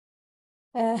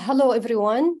Hello,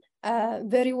 everyone.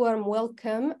 Very warm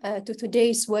welcome to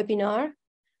today's webinar.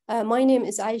 My name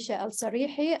is Aisha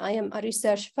Al-Sarihi. I am a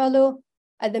research fellow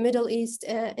at the Middle East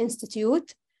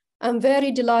Institute. I'm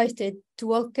very delighted to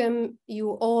welcome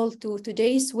you all to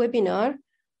today's webinar,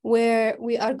 where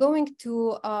we are going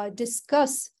to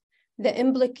discuss the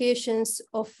implications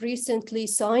of recently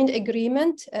signed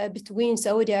agreement between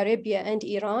Saudi Arabia and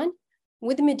Iran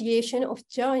with mediation of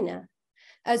China.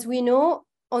 As we know,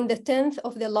 on the 10th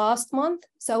of the last month,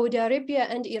 Saudi Arabia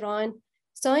and Iran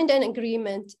signed an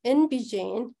agreement in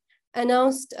Beijing,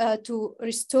 announced to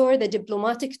restore the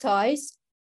diplomatic ties,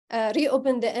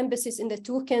 reopen the embassies in the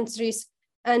two countries,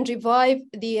 and revive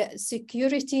the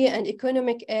security and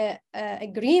economic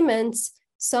agreements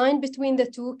signed between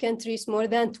the two countries more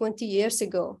than 20 years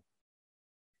ago.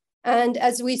 And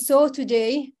as we saw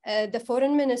today, the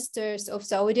foreign ministers of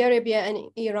Saudi Arabia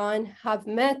and Iran have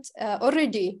met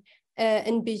already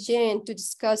in Beijing to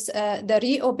discuss the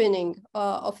reopening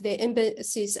of the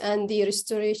embassies and the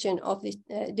restoration of the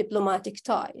diplomatic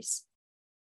ties.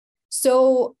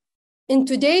 So in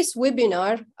today's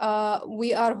webinar,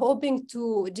 we are hoping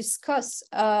to discuss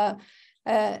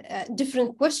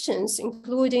different questions,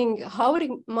 including how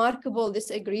remarkable this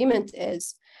agreement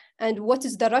is, and what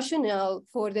is the rationale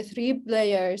for the three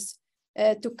players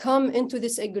to come into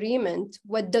this agreement?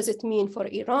 What does it mean for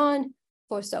Iran,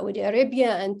 for Saudi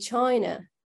Arabia, and China?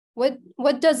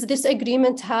 What does this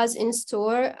agreement has in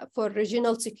store for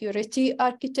regional security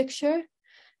architecture?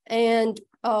 And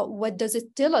what does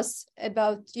it tell us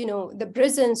about, the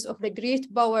presence of the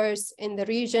great powers in the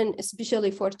region,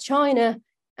 especially for China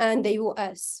and the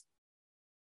US?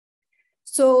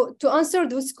 So to answer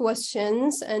those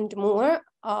questions and more,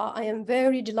 I am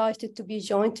very delighted to be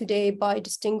joined today by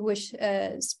distinguished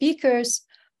speakers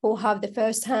who have the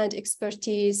first-hand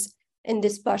expertise in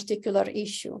this particular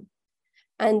issue.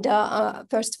 And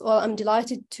first of all, I'm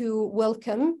delighted to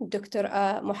welcome Dr.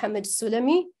 Mohammed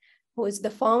Sulami, who is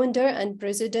the founder and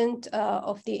president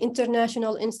of the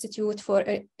International Institute for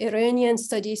Iranian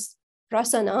Studies,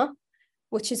 rationale,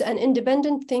 which is an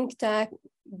independent think tank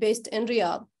based in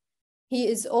Riyadh. He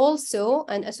is also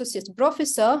an associate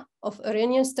professor of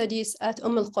Iranian studies at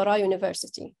Al-Qura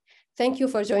University. Thank you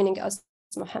for joining us,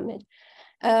 Mohammed.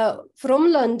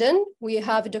 From London, we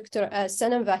have Dr.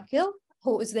 Sanam Vakil,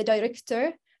 who is the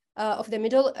director of the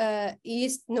Middle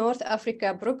East North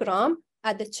Africa program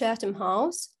at the Chatham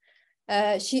House.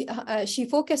 She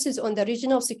focuses on the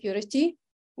regional security,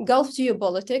 Gulf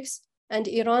geopolitics, and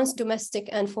Iran's domestic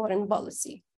and foreign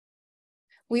policy.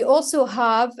 We also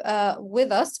have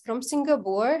with us from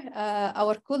Singapore,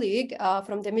 our colleague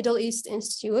from the Middle East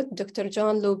Institute, Dr.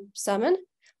 Jean-Luc Salmon,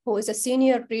 who is a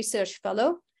senior research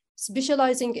fellow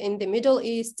specializing in the Middle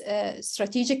East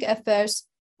strategic affairs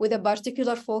with a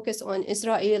particular focus on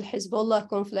Israel-Hezbollah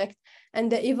conflict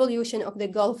and the evolution of the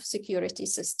Gulf security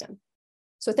system.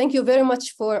 So thank you very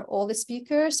much for all the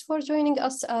speakers for joining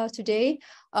us today.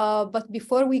 But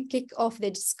before we kick off the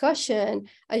discussion,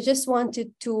 I just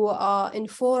wanted to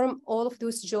inform all of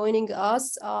those joining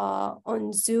us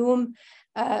on Zoom.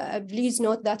 Please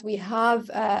note that we have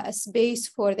a space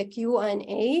for the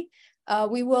Q&A.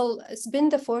 We will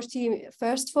spend the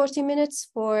first 40 minutes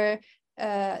for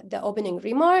the opening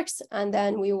remarks, and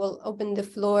then we will open the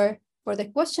floor for the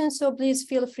questions. So please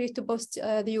feel free to post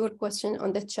your question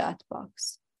on the chat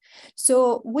box.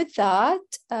 So with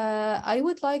that, I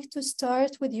would like to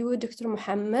start with you, Dr.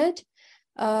 Mohammed,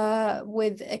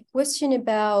 with a question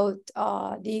about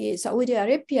the Saudi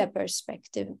Arabia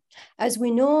perspective. As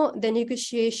we know, the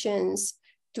negotiations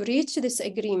to reach this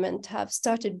agreement have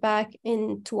started back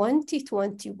in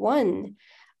 2021.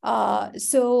 And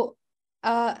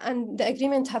the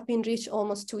agreement have been reached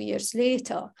almost 2 years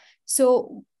later.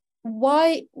 So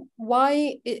why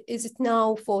is it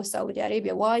now for Saudi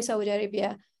Arabia? Why Saudi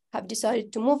Arabia have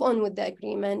decided to move on with the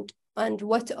agreement? And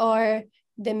what are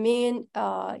the main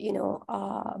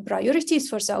priorities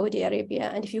for Saudi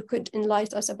Arabia? And if you could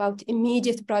enlighten us about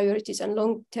immediate priorities and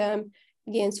long-term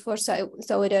gains for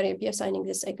Saudi Arabia signing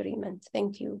this agreement.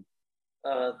 Thank you.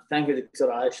 Thank you,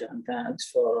 Dr. Aisha, and thanks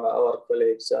for our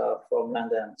colleagues from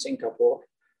London and Singapore,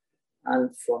 and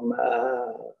from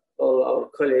all our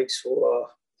colleagues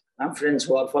and friends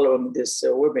who are following this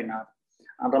webinar.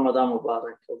 And Ramadan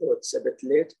Mubarak, although it's a bit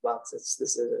late, but this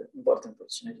is an important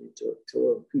opportunity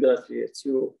to congratulate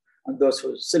you and those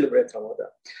who celebrate Ramadan.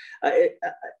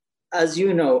 As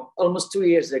you know, almost 2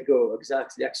 years ago,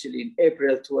 exactly, actually in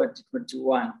April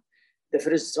 2021, the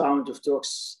first round of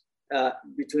talks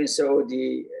between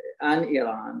Saudi and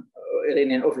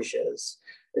Iranian officials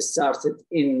started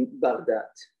in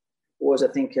Baghdad. It was, I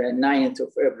think, 9th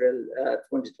of April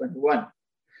 2021.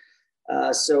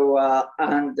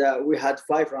 We had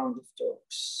 5 rounds of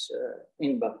talks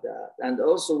in Baghdad, and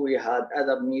also we had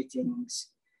other meetings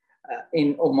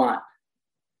in Oman.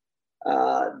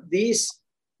 These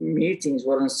meetings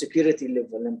were on security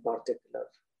level in particular,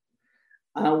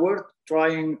 and we're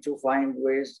trying to find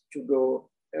ways to go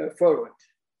forward.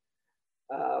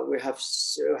 We have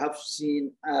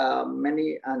seen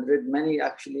many and read many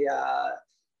actually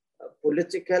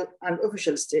political and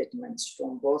official statements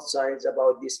from both sides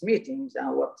about these meetings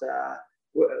and what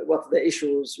the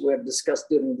issues were discussed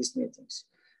during these meetings.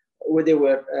 They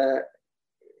were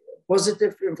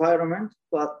positive environment,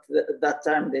 but at that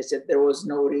time they said there was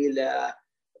no real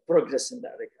progress in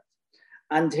that regard.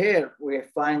 And here we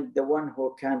find the one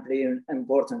who can play an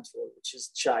important role, which is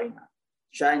China.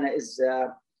 China is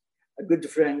a good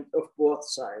friend of both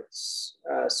sides,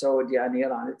 Saudi and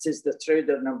Iran. It is the trade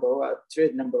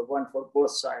number one for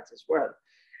both sides as well.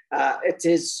 It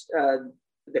is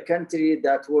the country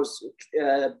that was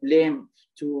blamed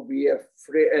to be a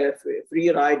free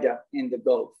rider in the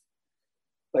Gulf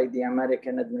by the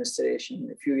American administration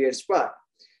a few years back.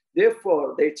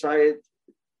 Therefore, they tried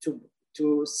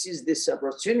to seize this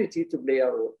opportunity to play a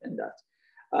role in that.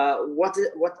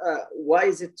 Why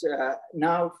is it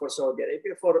now for Saudi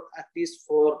Arabia? For at least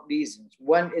 4 reasons.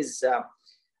 One is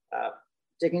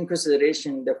taking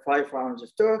consideration the 5 rounds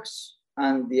of talks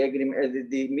and the agreement,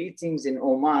 the meetings in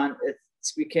Oman. It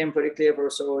became very clear for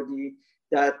Saudi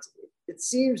that it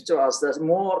seems to us that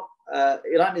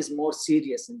Iran is more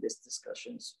serious in these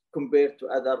discussions compared to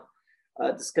other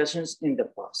discussions in the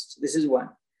past. This is one.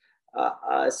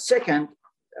 Second,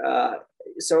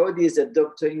 Saudi is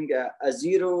adopting a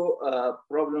zero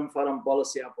problem foreign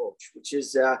policy approach, which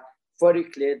is very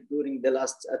clear during the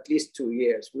last at least 2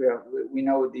 years. We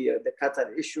know the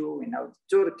Qatar issue, we know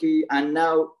Turkey, and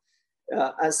now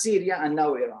Syria, and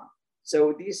now Iran.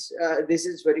 So this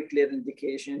is very clear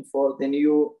indication for the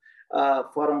new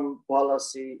foreign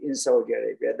policy in Saudi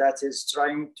Arabia that is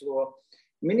trying to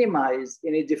minimize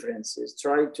any differences,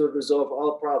 try to resolve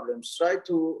all problems, try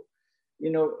to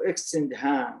extend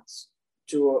hands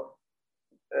to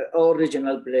all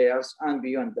regional players and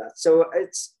beyond that. So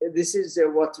this is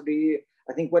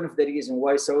I think one of the reasons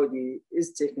why Saudi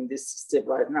is taking this step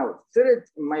right now. Third,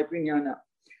 in my opinion,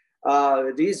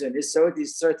 reason is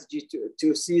Saudi's strategy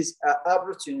to seize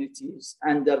opportunities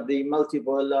under the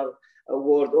multipolar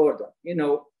world order.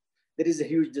 There is a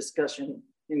huge discussion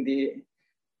in the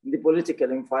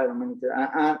political environment,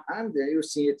 and you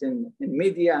see it in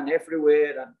media and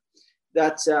everywhere, and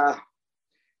that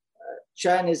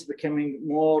China is becoming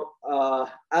more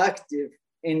active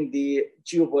in the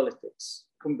geopolitics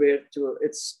compared to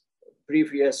its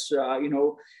previous,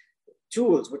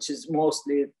 tools, which is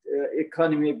mostly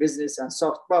economy, business, and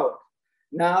soft power.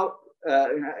 Now,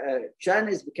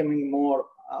 China is becoming more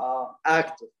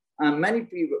active, and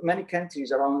many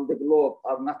countries around the globe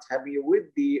are not happy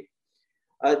with the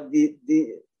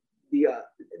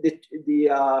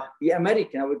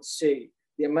American, I would say,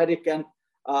 the American,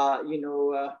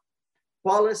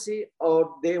 policy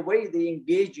or the way they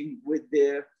engaging with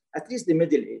at least the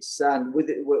Middle East, and with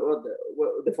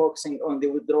the focusing on the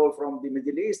withdrawal from the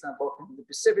Middle East and focusing on the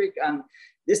Pacific and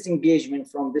disengagement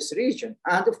from this region.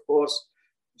 And of course,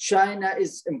 China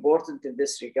is important in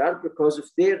this regard because of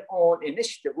their own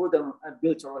initiative, Wooden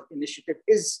Belt and Road Initiative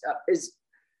is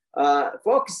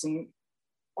focusing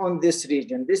on this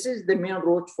region. This is the main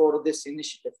route for this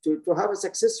initiative. To have a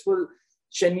successful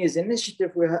Chinese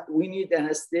initiative, we need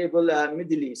a stable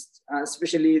Middle East,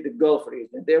 especially the Gulf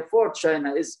region. Therefore,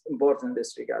 China is important in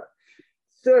this regard.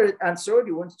 Third, and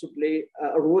Saudi wants to play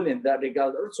a role in that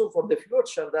regard. Also for the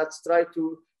future, that's try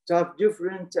to have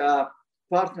different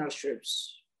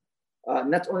partnerships,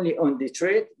 not only on the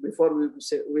trade. Before we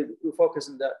focus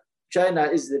on that, China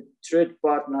is the trade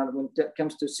partner when it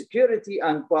comes to security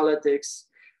and politics.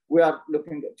 We are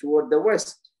looking toward the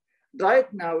West.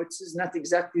 Right now, it is not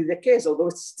exactly the case, although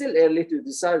it's still early to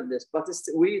decide this, but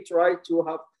we try to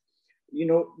have,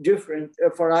 different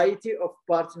variety of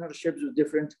partnerships with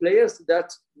different players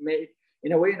that may,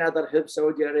 in a way or another, help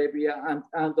Saudi Arabia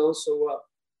and also,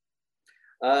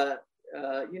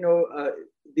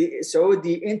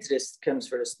 the interest comes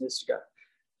first in this regard.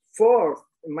 Fourth,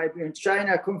 in my opinion,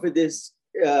 Saudi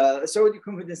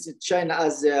confidence in China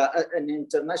as an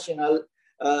international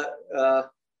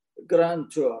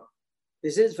grand tour.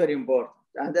 This is very important.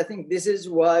 And I think this is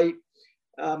why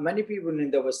many people in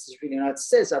the West, especially the United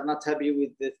States, are not happy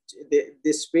with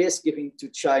the space given to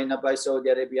China by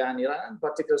Saudi Arabia and Iran,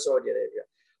 particularly Saudi Arabia.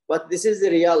 But this is the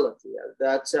reality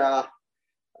that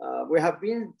we have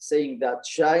been saying that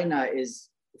China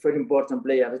is very important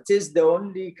player. It is the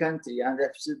only country, and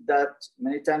I've said that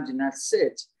many times in the United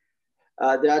States,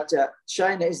 that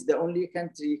China is the only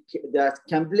country that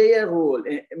can play a role,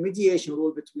 a mediation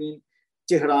role between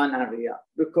Tehran and Riyadh,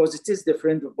 because it is the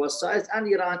friend of both sides, and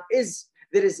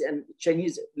there is a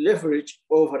Chinese leverage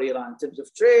over Iran in terms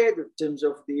of trade, in terms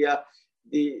of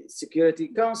the Security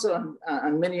Council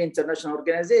and many international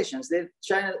organizations.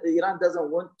 Iran doesn't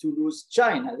want to lose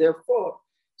China. Therefore,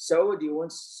 Saudi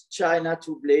wants China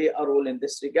to play a role in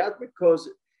this regard because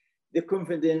the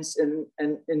confidence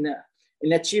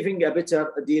in achieving a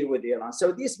better deal with Iran.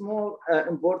 So these more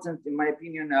important, in my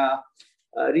opinion,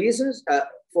 reasons.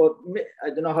 For me, I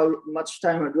don't know how much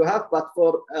time I do have, but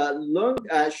for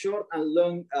short and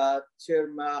long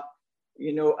term,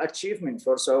 achievement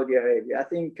for Saudi Arabia, I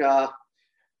think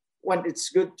one, it's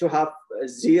good to have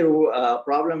zero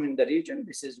problem in the region.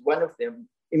 This is one of them.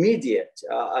 Immediate,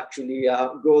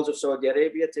 goals of Saudi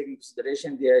Arabia, taking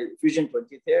consideration their Vision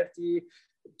 2030,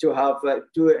 to have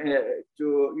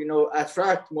to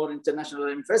attract more international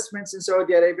investments in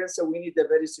Saudi Arabia. So we need a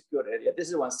very secure area. This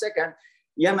is one. Second,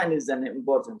 Yemen is an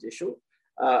important issue.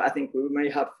 I think we may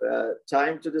have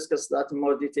time to discuss that in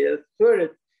more detail.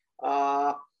 Third,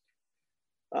 I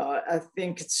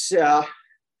think it's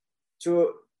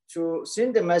to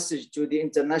send a message to the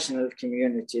international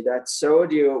community that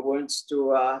Saudi wants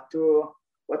to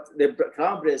what the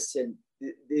Crown Prince said,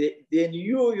 the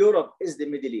new Europe is the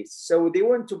Middle East. So they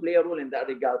want to play a role in that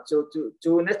regard. So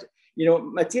to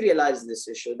materialize this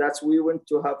issue, that's we want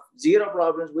to have zero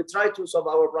problems. We try to solve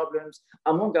our problems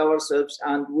among ourselves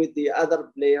and with the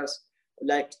other players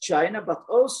like China, but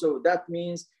also that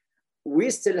means we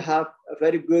still have a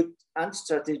very good and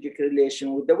strategic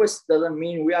relation with the West. Doesn't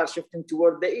mean we are shifting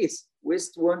toward the East.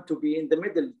 West want to be in the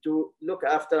middle to look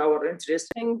after our interests,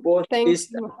 both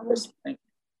East and West.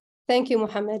 Thank you,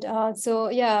 Mohammed. So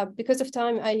yeah, because of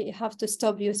time, I have to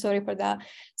stop you. Sorry for that.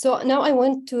 So now I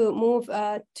want to move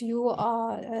to you,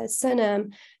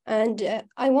 Sanam, and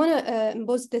I want to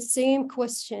pose the same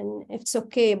question, if it's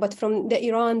okay, but from the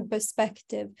Iran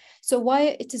perspective. So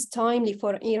why it is timely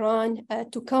for Iran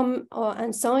to come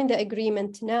and sign the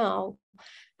agreement now?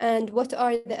 And what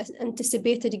are the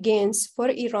anticipated gains for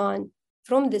Iran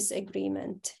from this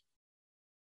agreement?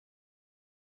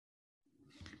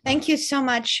 Thank you so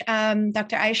much,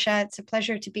 Dr. Aisha. It's a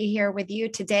pleasure to be here with you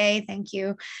today. Thank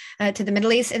you to the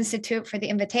Middle East Institute for the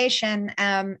invitation.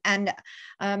 And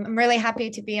I'm really happy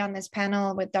to be on this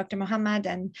panel with Dr. Mohammed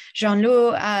and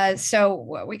Jean-Loup,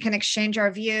 so we can exchange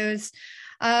our views.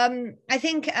 I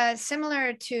think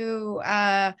similar to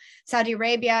Saudi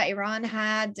Arabia, Iran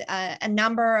had a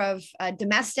number of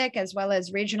domestic as well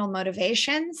as regional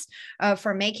motivations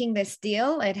for making this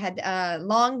deal. It had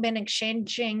long been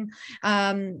exchanging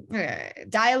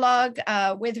dialogue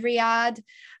with Riyadh.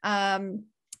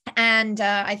 And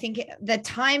I think the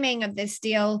timing of this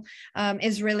deal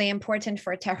is really important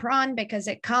for Tehran because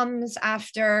it comes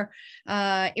after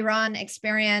Iran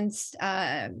experienced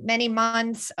many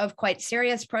months of quite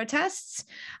serious protests.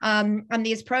 And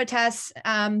these protests,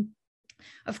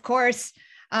 of course,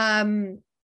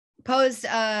 posed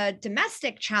a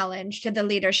domestic challenge to the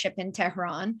leadership in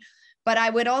Tehran. But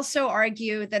I would also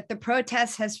argue that the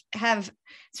protests have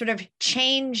sort of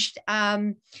changed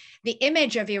the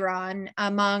image of Iran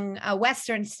among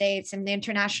Western states and the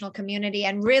international community,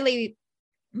 and really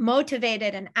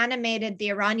motivated and animated the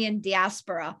Iranian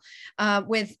diaspora,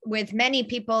 with many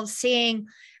people seeing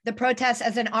the protests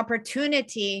as an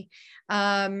opportunity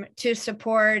to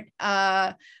support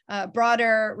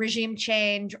broader regime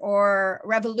change or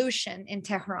revolution in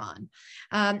Tehran.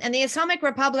 And the Islamic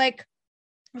Republic,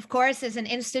 of course, is an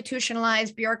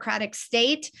institutionalized bureaucratic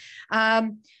state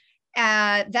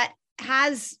that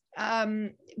has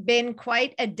been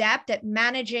quite adept at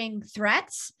managing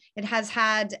threats. It has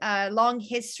had a long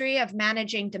history of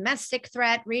managing domestic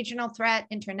threat, regional threat,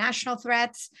 international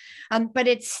threats, but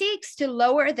it seeks to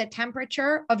lower the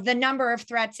temperature of the number of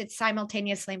threats it's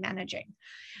simultaneously managing.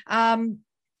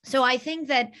 So I think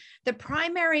that the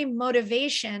primary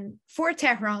motivation for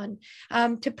Tehran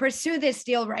to pursue this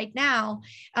deal right now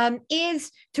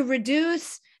is to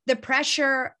reduce the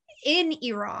pressure in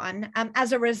Iran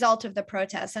as a result of the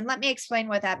protests. And let me explain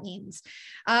what that means.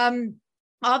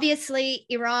 Obviously,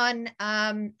 Iran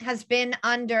has been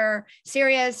under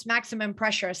serious maximum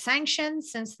pressure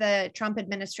sanctions since the Trump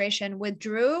administration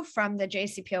withdrew from the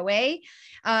JCPOA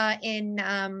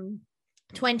in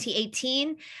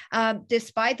 2018.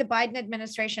 Despite the Biden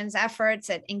administration's efforts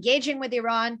at engaging with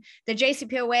Iran, the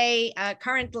JCPOA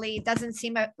currently doesn't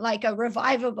seem like a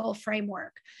revivable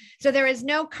framework. So there is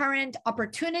no current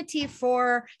opportunity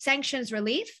for sanctions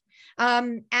relief.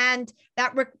 And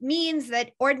that means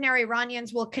that ordinary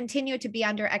Iranians will continue to be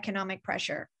under economic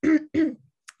pressure. At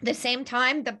the same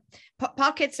time, the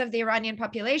pockets of the Iranian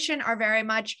population are very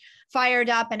much fired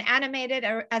up and animated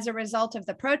as a result of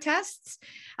the protests.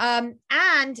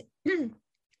 And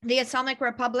the Islamic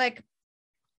Republic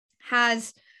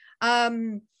has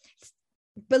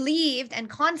believed and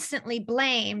constantly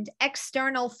blamed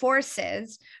external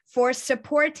forces for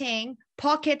supporting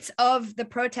pockets of the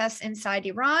protests inside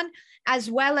Iran, as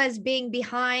well as being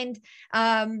behind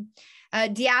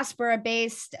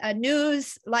diaspora-based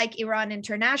news like Iran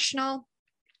International.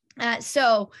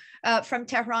 So from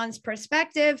Tehran's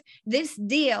perspective, this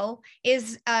deal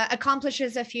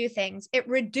accomplishes a few things. It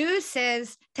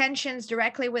reduces tensions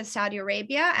directly with Saudi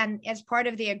Arabia, and as part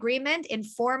of the agreement,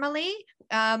 informally,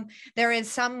 there is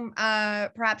some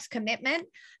perhaps commitment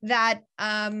that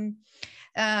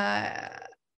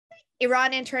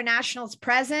Iran International's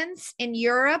presence in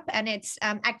Europe and its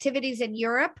activities in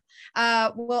Europe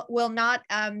will not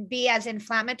be as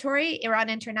inflammatory. Iran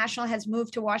International has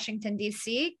moved to Washington,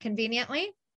 D.C.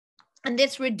 conveniently. And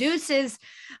this reduces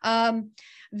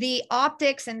the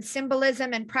optics and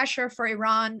symbolism and pressure for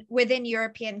Iran within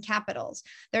European capitals.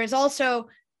 There is also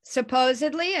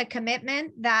supposedly a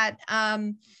commitment that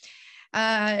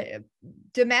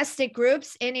domestic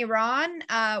groups in Iran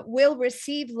will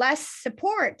receive less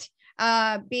support,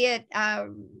 be it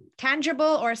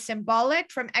tangible or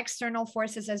symbolic, from external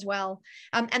forces as well.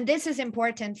 And this is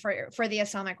important for the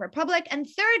Islamic Republic. And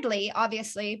thirdly,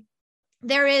 obviously,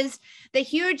 there is the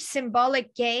huge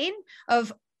symbolic gain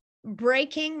of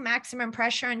breaking maximum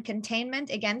pressure and containment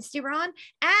against Iran,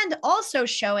 and also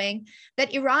showing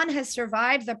that Iran has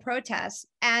survived the protests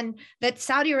and that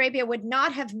Saudi Arabia would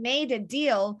not have made a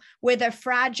deal with a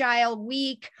fragile,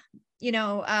 weak,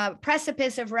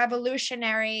 precipice of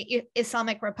revolutionary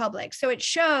Islamic Republic. So it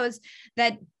shows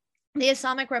that the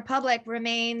Islamic Republic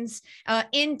remains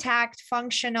intact,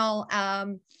 functional,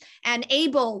 and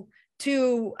able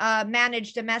to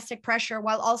manage domestic pressure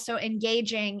while also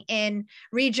engaging in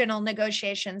regional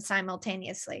negotiations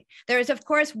simultaneously. There is, of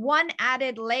course, one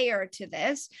added layer to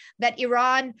this, that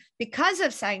Iran, because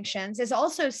of sanctions, is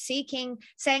also seeking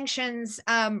sanctions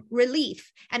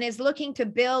relief and is looking to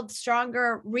build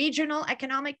stronger regional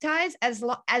economic ties as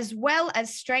well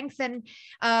as strengthen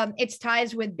its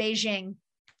ties with Beijing.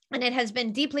 And it has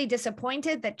been deeply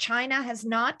disappointed that China has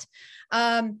not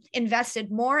invested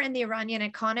more in the Iranian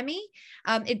economy.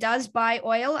 It does buy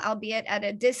oil, albeit at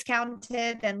a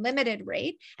discounted and limited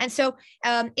rate. And so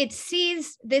it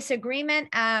sees this agreement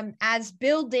as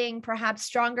building perhaps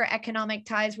stronger economic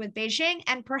ties with Beijing,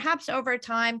 and perhaps over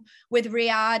time with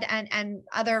Riyadh and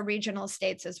other regional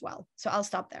states as well. So I'll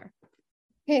stop there.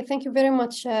 Okay, thank you very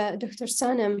much, Dr.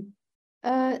 Sanem.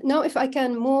 Now, if I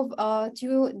can move to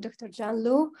you, Dr.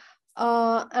 Janlu,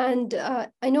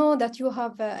 I know that you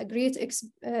have a great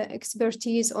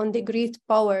expertise on the great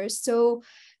powers. So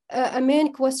a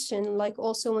main question, like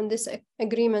also when this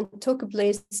agreement took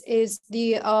place, is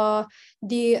the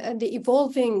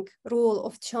evolving role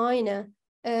of China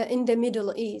in the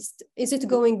Middle East. Is it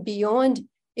going beyond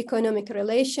economic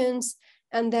relations?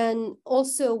 And then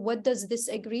also, what does this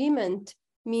agreement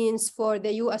means for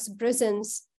the U.S.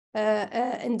 presence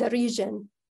in the region?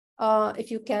 If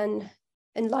you can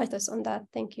enlighten us on that.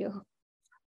 Thank you.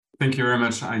 Thank you very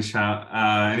much, Aisha.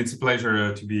 And it's a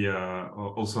pleasure to be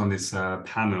also on this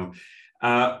panel.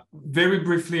 Very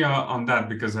briefly on that,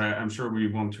 because I'm sure we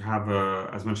want to have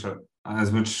as much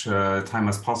time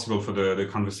as possible for the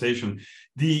conversation.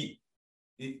 The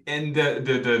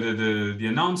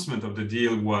announcement of the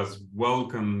deal was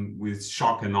welcomed with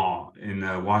shock and awe in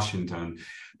Washington.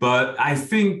 But I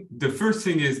think the first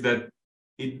thing is that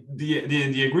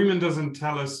the agreement doesn't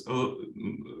tell us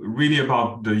really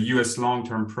about the U.S.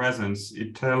 long-term presence.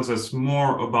 It tells us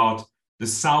more about the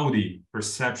Saudi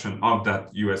perception of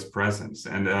that U.S. presence.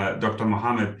 And Dr.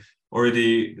 Mohammed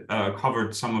already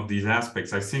covered some of these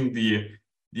aspects. I think the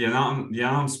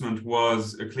announcement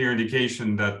was a clear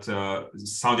indication that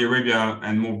Saudi Arabia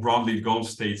and more broadly Gulf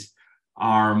states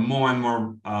are more and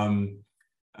more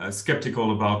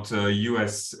skeptical about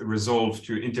U.S. resolve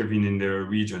to intervene in the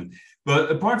region.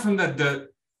 But apart from that,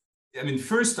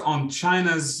 first on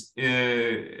China's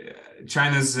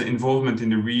involvement in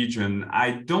the region,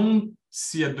 I don't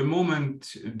see at the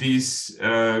moment this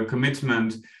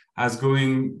commitment as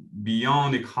going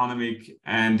beyond economic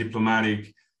and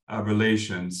diplomatic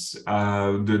relations.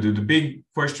 The big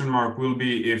question mark will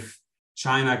be if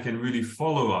China can really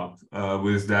follow up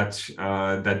with that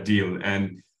deal.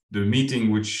 And the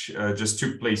meeting which just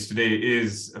took place today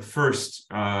is a first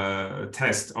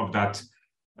test of that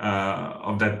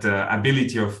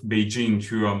ability of Beijing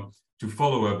to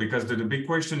follow up, because the big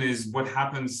question is what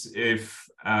happens if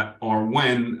or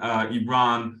when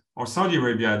Iran or Saudi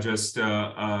Arabia just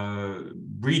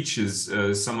breaches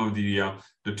some of the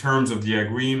terms of the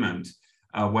agreement.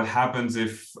 What happens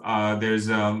if there's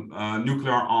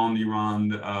nuclear on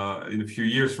Iran in a few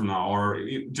years from now, or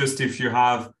just if you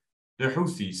have the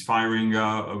Houthis firing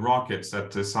rockets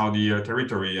at Saudi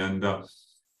territory, and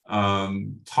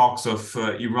talks of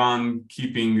Iran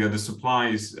keeping the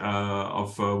supplies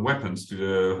of weapons to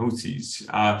the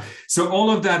Houthis. So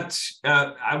all of that,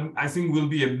 I think, will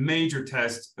be a major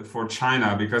test for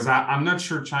China, because I'm not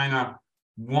sure China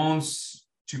wants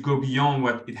to go beyond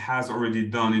what it has already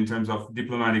done in terms of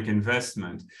diplomatic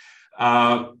investment.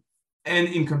 And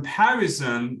in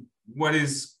comparison, what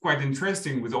is quite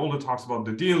interesting with all the talks about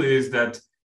the deal is that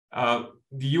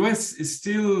the US is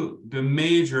still the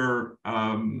major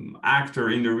actor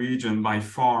in the region by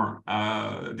far.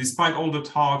 Despite all the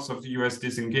talks of the US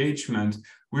disengagement,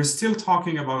 we're still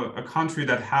talking about a country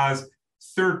that has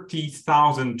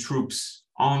 30,000 troops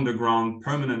on the ground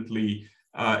permanently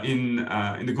in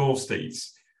the Gulf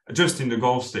states, just in the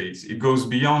Gulf states. It goes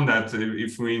beyond that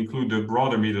if we include the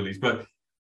broader Middle East. But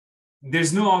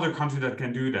there's no other country that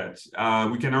can do that.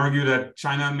 We can argue that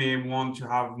China may want to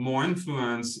have more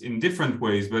influence in different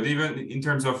ways, but even in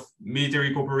terms of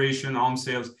military cooperation, arms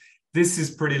sales, this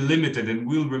is pretty limited and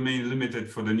will remain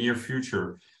limited for the near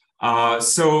future.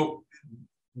 So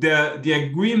the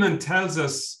agreement tells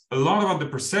us a lot about the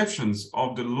perceptions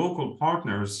of the local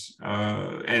partners,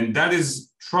 and that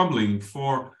is troubling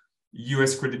for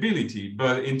US credibility.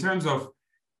 But in terms of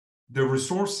the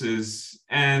resources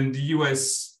and the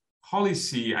US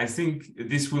policy, I think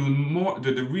this will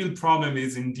the real problem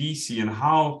is in DC and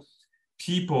how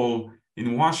people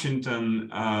in Washington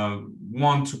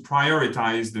want to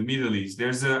prioritize the Middle East.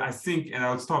 There's I think, and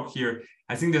I'll stop here,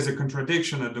 I think there's a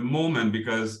contradiction at the moment,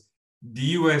 because the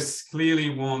US clearly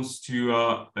wants to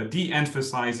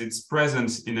de-emphasize its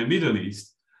presence in the Middle East,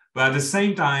 but at the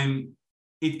same time,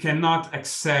 it cannot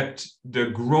accept the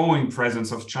growing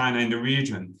presence of China in the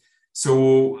region.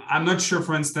 So I'm not sure,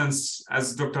 for instance,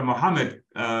 as Dr. Mohammed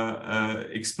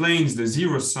explains, the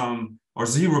zero-sum or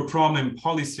zero-problem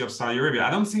policy of Saudi Arabia.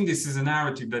 I don't think this is a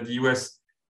narrative that the US,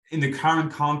 in the current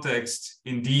context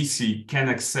in DC, can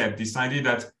accept. This idea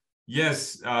that,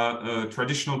 yes,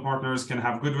 traditional partners can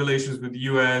have good relations with the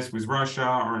US, with Russia,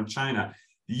 or in China.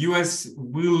 The US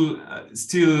will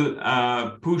still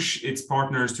push its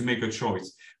partners to make a choice.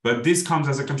 But this comes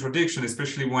as a contradiction,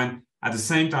 especially when at the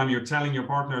same time you're telling your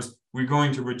partners, we're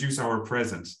going to reduce our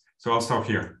presence. So I'll stop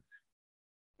here.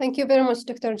 Thank you very much,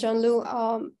 Dr. Janlu.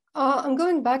 I'm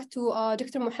going back to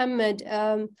Dr. Mohammed.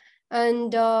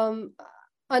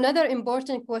 Another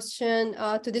important question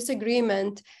to this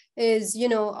agreement is,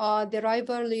 the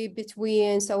rivalry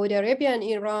between Saudi Arabia and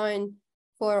Iran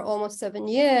for almost 7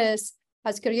 years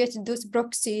has created those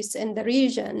proxies in the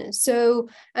region. So,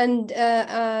 and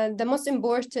the most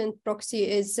important proxy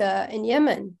is in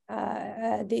Yemen,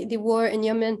 the war in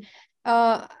Yemen.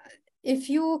 If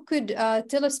you could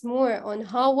tell us more on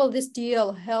how will this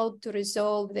deal help to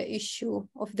resolve the issue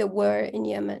of the war in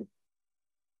Yemen?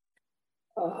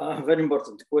 Very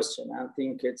important question. I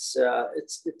think it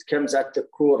comes at the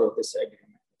core of this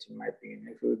agreement, in my opinion.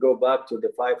 If we go back to the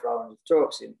 5 rounds of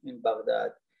talks in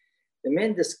Baghdad, the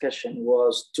main discussion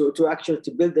was to actually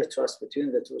to build the trust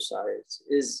between the two sides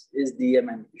is the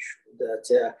Yemen issue,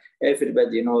 that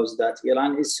everybody knows that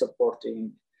Iran is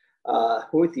supporting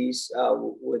Houthis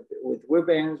with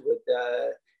weapons, with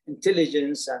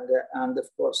intelligence, and of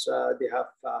course they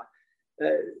have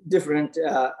different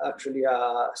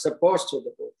supports to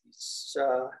the Houthis.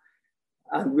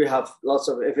 And we have lots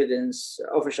of evidence,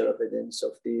 official evidence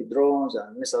of the drones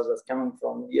and missiles that's coming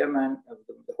from Yemen, of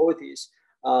the Houthis,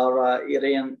 are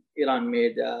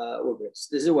Iran-made weapons.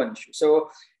 This is one issue.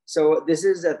 So this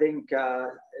is, I think,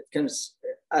 it comes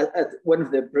at one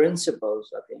of the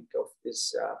principles, I think, of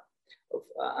this,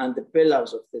 and the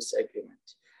pillars of this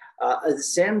agreement. At the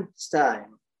same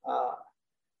time,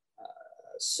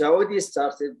 Saudi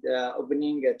started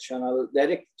opening a channel,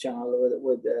 direct channel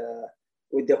with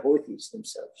the Houthis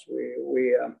themselves.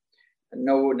 We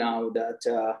know now that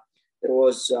there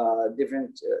was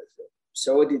different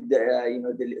Saudi,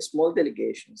 the small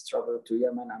delegations traveled to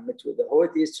Yemen and met with the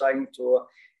Houthis, trying to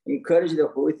encourage the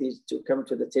Houthis to come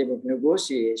to the table of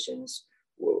negotiations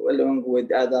along with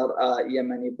other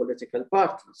Yemeni political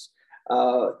parties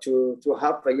to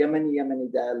have a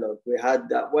Yemeni dialogue. We had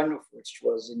one of which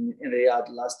was in Riyadh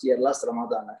last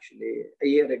Ramadan, actually,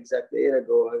 exactly a year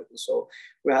ago. So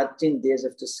we had 10 days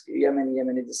of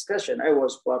Yemeni discussion. I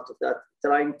was part of that,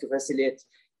 trying to facilitate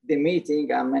the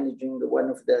meeting. I'm managing one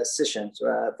of the sessions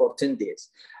for 10 days.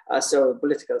 So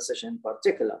political session in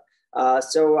particular.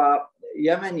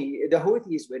 Yemeni, the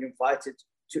Houthis were invited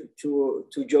to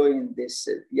join this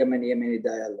Yemeni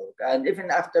dialogue. And even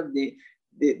after the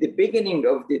beginning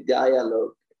of the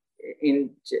dialogue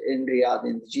in Riyadh,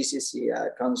 in the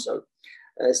GCC Council,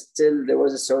 still there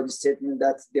was a Saudi statement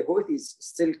that the Houthis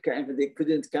still they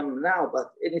couldn't come now,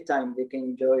 but anytime they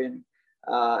can join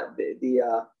the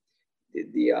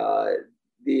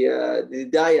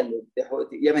dialogue,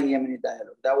 the Yemeni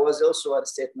dialogue. That was also a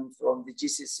statement from the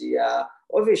GCC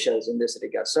officials in this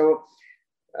regard. So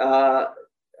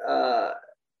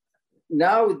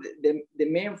now the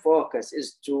main focus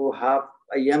is to have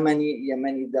a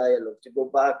Yemeni dialogue, to go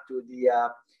back to the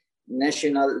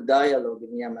national dialogue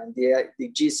in Yemen, the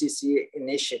GCC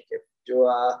initiative, to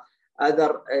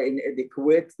the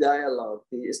Kuwait dialogue,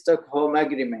 the Stockholm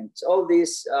Agreement, all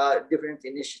these different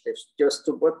initiatives, just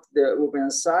to put the women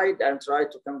aside and try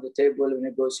to come to the table of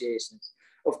negotiations.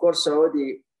 Of course,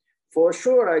 Saudi for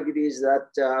sure agrees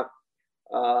that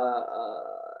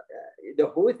the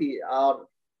Houthis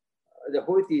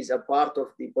are part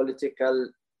of the political,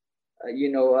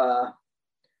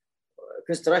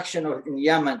 construction in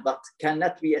Yemen, but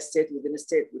cannot be a state within a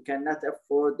state. We cannot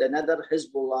afford another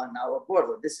Hezbollah on our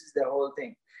border. This is the whole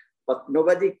thing. But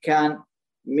nobody can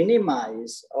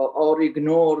minimize or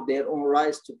ignore their own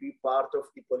rights to be part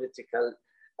of the political,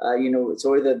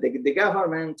 so either the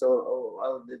government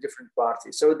or the different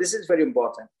parties. So this is very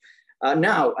important.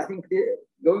 Now, I think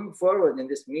going forward in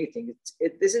this meeting,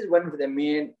 this is one of the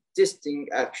main testing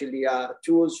actually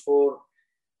tools for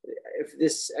if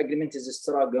this agreement is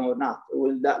strong or not,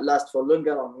 will that last for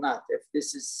longer or not, if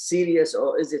this is serious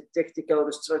or is it tactical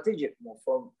or strategic move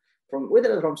from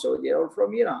whether from Saudi or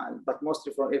from Iran, but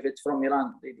mostly if it's from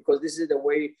Iran, because this is the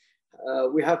way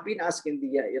we have been asking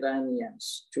the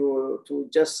Iranians to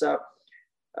just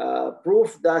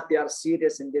prove that they are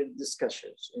serious in their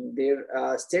discussions, in their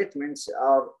statements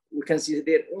we can see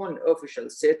their own official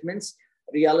statements,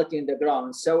 reality in the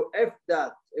ground. So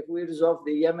if we resolve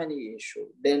the Yemeni issue,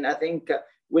 then I think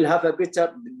we'll have a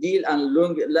better deal and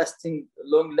long-lasting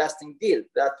deal.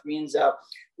 That means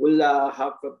we'll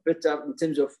have a better in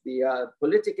terms of the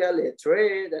political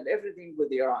trade and everything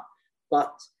with Iran.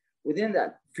 But within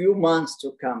that few months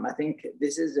to come, I think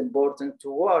this is important to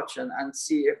watch and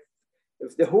see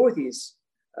if the Houthis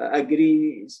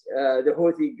agrees, the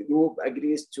Houthi group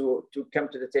agrees to come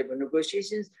to the table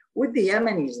negotiations with the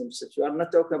Yemenis themselves. We are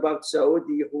not talking about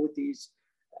Saudi Houthis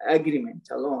agreement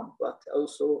alone, but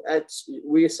also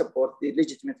we support the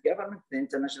legitimate government. The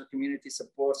international community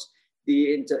supports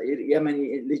the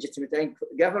Yemeni legitimate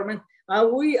government,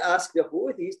 and we ask the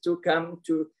Houthis to come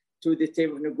to the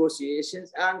table of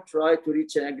negotiations and try to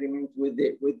reach an agreement with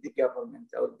the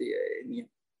government of the Yemen.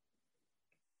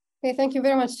 Okay, thank you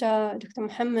very much, Dr.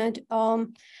 Mohammed. Now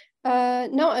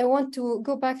I want to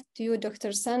go back to you, Dr.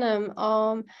 Sanam.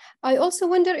 I also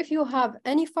wonder if you have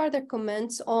any further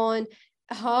comments on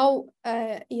how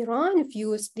Iran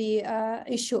views the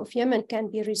issue of Yemen can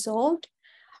be resolved.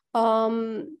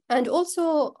 And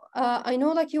also, I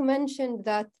know, like you mentioned,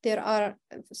 that there are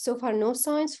so far no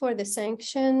signs for the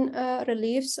sanction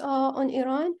reliefs on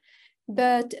Iran.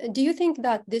 But do you think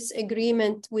that this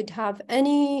agreement would have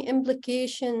any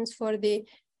implications for the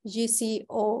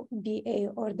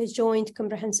GCOBA or the Joint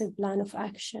Comprehensive Plan of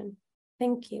Action?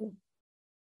 Thank you.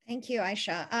 Thank you,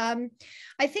 Aisha.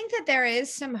 I think that there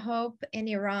is some hope in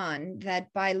Iran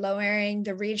that by lowering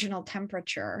the regional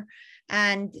temperature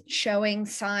and showing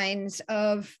signs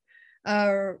of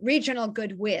regional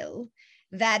goodwill,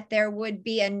 that there would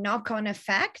be a knock-on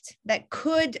effect that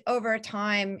could over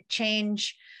time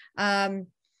change the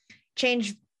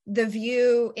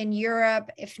view in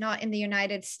Europe, if not in the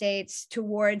United States,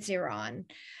 towards Iran.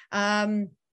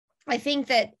 I think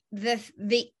that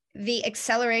the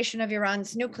acceleration of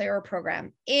Iran's nuclear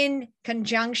program, in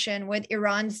conjunction with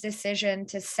Iran's decision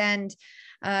to send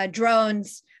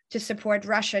drones to support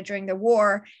Russia during the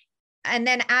war, and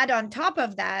then add on top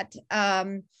of that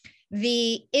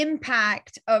the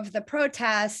impact of the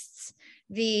protests,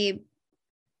 the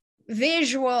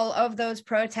visual of those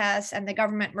protests and the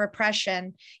government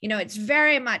repression, it's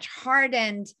very much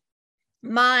hardened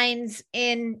minds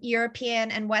in European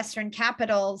and Western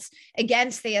capitals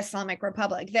against the Islamic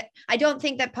Republic. That I don't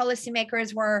think that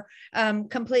policymakers were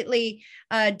completely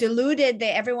deluded.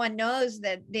 Everyone knows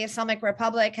that the Islamic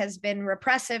Republic has been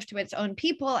repressive to its own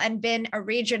people and been a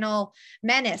regional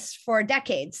menace for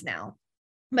decades now.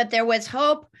 But there was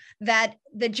hope that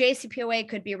the JCPOA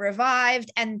could be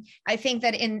revived. And I think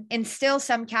that in still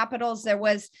some capitals, there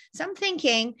was some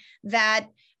thinking that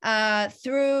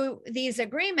through these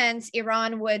agreements,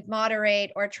 Iran would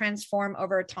moderate or transform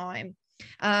over time.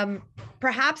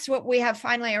 Perhaps what we have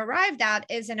finally arrived at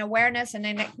is an awareness and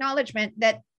an acknowledgement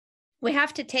that we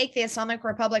have to take the Islamic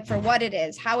Republic for what it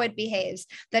is, how it behaves.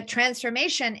 That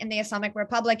transformation in the Islamic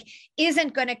Republic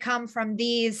isn't going to come from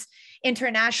these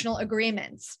international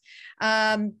agreements.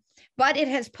 But it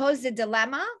has posed a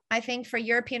dilemma, I think, for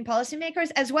European policymakers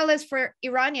as well as for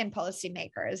Iranian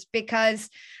policymakers, because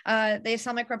the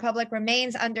Islamic Republic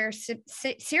remains under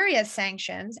serious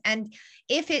sanctions. And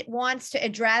if it wants to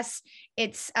address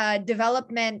its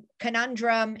development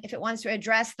conundrum, if it wants to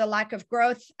address the lack of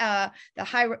growth, the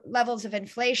high levels of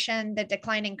inflation, the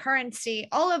declining currency,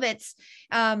 all of its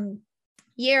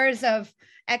years of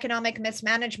economic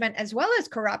mismanagement as well as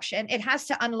corruption, it has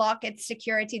to unlock its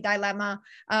security dilemma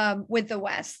with the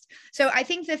West. So I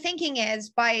think the thinking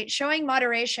is by showing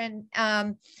moderation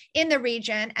in the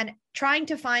region and trying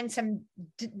to find some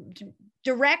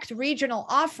direct regional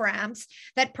off-ramps,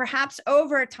 that perhaps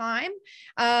over time,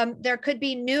 there could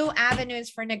be new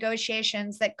avenues for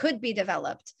negotiations that could be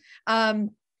developed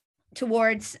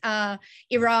towards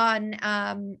Iran.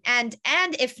 And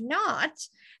if not,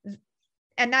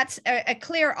 and that's a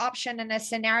clear option and a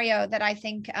scenario that I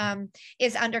think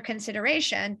is under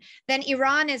consideration, then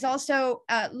Iran is also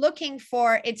looking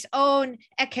for its own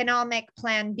economic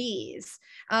plan Bs.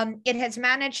 It has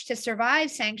managed to survive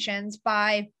sanctions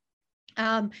by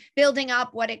building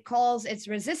up what it calls its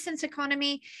resistance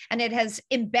economy, and it has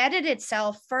embedded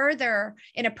itself further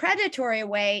in a predatory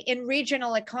way in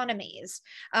regional economies,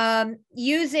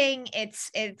 using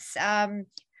its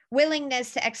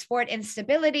willingness to export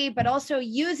instability, but also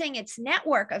using its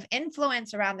network of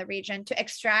influence around the region to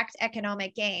extract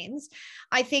economic gains.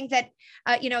 I think that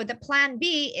the plan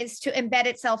B is to embed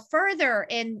itself further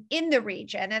in the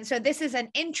region. And so this is an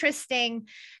interesting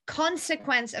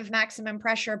consequence of maximum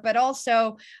pressure, but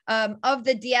also of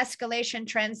the de-escalation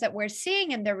trends that we're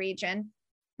seeing in the region,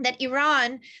 that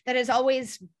Iran, that has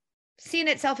always seen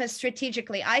itself as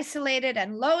strategically isolated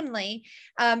and lonely,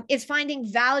 is finding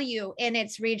value in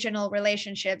its regional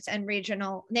relationships and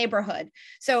regional neighborhood.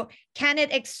 So can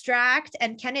it extract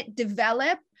and can it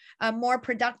develop more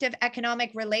productive economic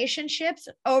relationships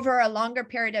over a longer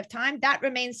period of time? That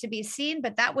remains to be seen,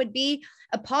 but that would be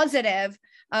a positive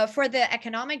for the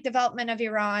economic development of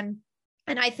Iran.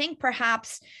 And I think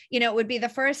perhaps, it would be the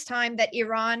first time that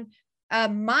Iran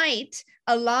might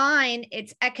align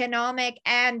its economic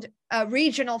and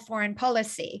regional foreign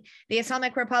policy. The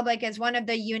Islamic Republic is one of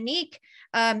the unique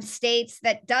states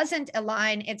that doesn't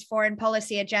align its foreign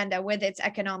policy agenda with its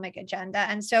economic agenda.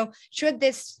 And so should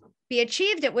this be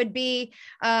achieved, it would be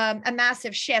a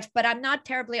massive shift, but I'm not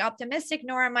terribly optimistic,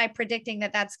 nor am I predicting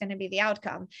that that's going to be the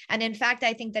outcome. And in fact,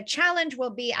 I think the challenge will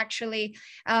be actually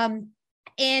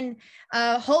in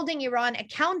holding Iran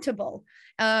accountable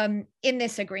in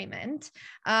this agreement.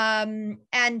 And,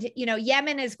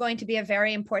 Yemen is going to be a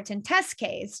very important test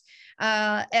case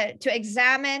to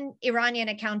examine Iranian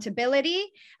accountability,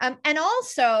 and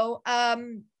also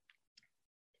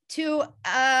to,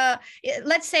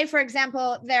 let's say, for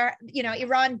example,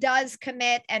 Iran does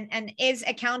commit and is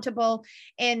accountable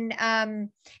in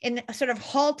sort of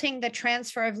halting the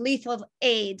transfer of lethal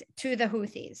aid to the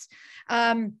Houthis.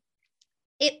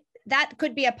 That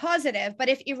could be a positive, but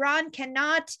if Iran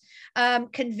cannot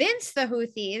convince the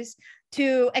Houthis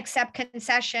to accept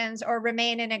concessions or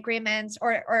remain in agreements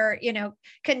or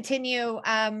continue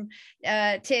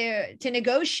to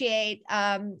negotiate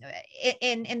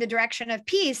in the direction of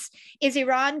peace, is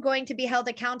Iran going to be held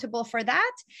accountable for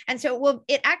that? And so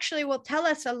it actually will tell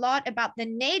us a lot about the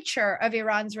nature of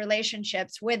Iran's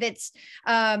relationships with its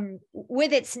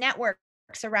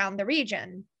networks around the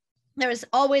region. There has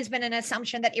always been an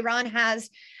assumption that Iran has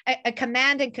a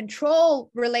command and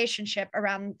control relationship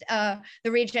around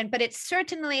the region, but it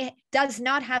certainly does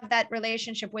not have that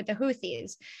relationship with the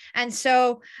Houthis. And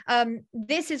so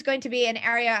this is going to be an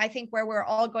area, I think, where we're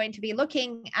all going to be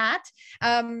looking at.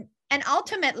 And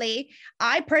ultimately,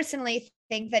 I personally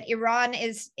think that Iran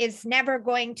is never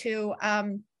going to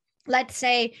let's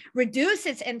say, reduce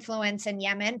its influence in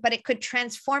Yemen, but it could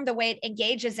transform the way it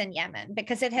engages in Yemen,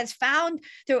 because it has found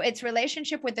through its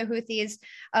relationship with the Houthis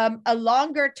a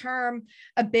longer term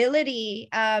ability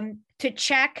to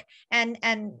check and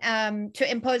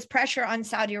to impose pressure on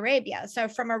Saudi Arabia. So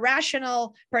from a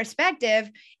rational perspective,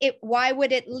 why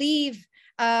would it leave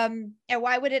and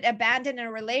why would it abandon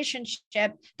a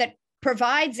relationship that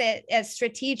provides it a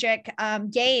strategic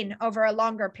gain over a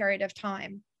longer period of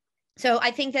time? So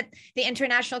I think that the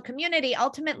international community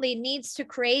ultimately needs to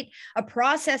create a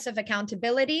process of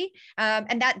accountability,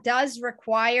 and that does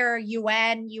require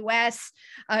UN, US,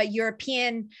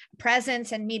 European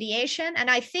presence and mediation. And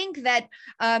I think that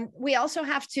we also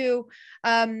have to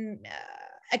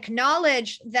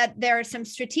acknowledge that there are some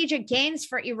strategic gains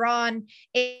for Iran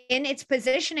in its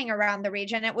positioning around the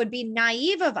region. It would be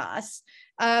naive of us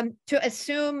to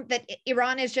assume that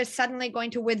Iran is just suddenly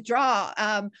going to withdraw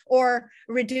or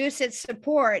reduce its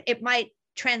support. It might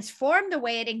transform the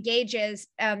way it engages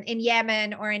in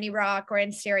Yemen or in Iraq or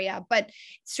in Syria. But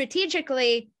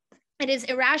strategically, it is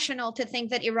irrational to think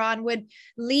that Iran would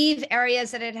leave areas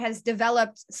that it has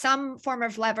developed some form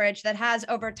of leverage that has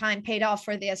over time paid off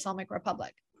for the Islamic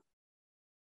Republic.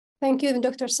 Thank you,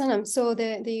 Dr. Sanam. So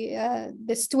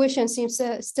the situation seems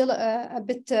still a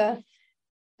bit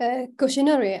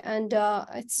cautionary, and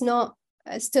it's not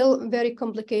still very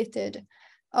complicated.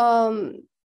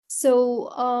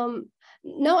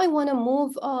 Now I want to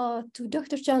move to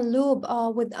Dr.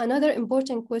 Janloub with another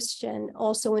important question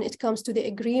also when it comes to the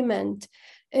agreement.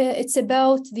 It's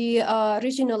about the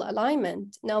regional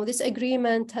alignment. Now, this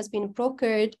agreement has been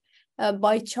brokered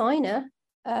by China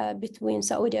between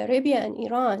Saudi Arabia and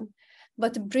Iran.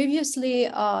 But previously,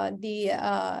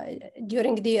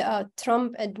 during the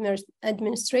Trump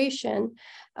administration,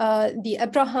 the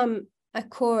Abraham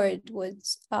Accord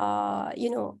was,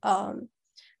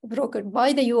 brokered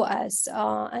by the U.S.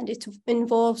 And it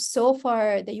involves so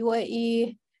far the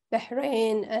UAE,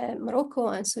 Bahrain, Morocco,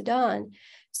 and Sudan.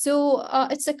 So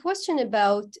it's a question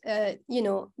about,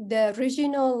 the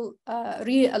regional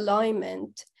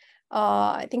realignment.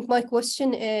 I think my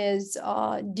question is,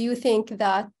 do you think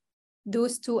that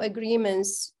those two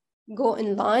agreements go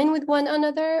in line with one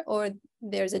another, or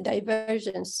there's a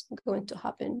divergence going to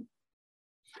happen?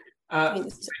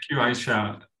 Thank you,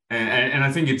 Aisha. And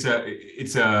I think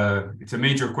it's a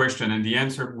major question, and the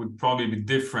answer would probably be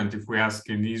different if we ask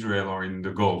in Israel or in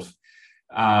the Gulf.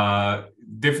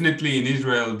 Definitely in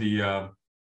Israel, the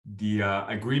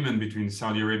agreement between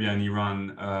Saudi Arabia and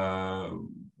Iran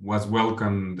was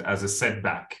welcomed as a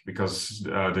setback, because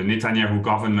the Netanyahu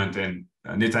government and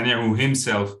Netanyahu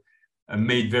himself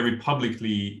made very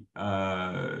publicly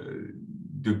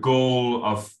the goal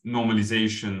of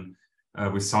normalization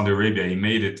with Saudi Arabia. He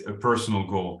made it a personal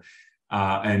goal.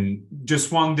 And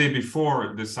just one day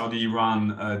before the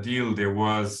Saudi-Iran deal, there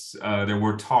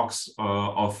were talks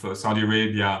of Saudi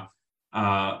Arabia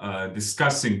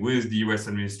discussing with the US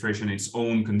administration its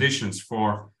own conditions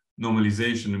for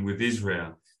normalization with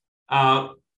Israel.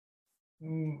 But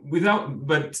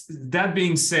that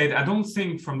being said, I don't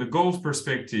think from the Gulf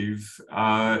perspective,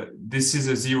 this is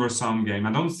a zero-sum game.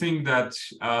 I don't think that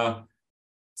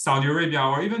Saudi Arabia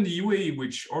or even the UAE,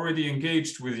 which already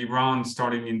engaged with Iran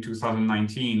starting in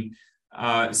 2019,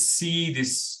 see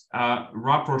this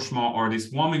rapprochement or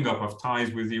this warming up of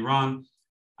ties with Iran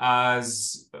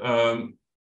as a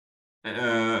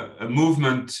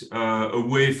movement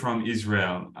away from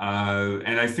Israel.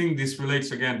 And I think this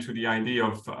relates again to the idea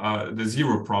of the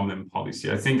zero problem policy.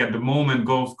 I think at the moment,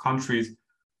 Gulf countries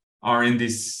are in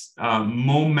this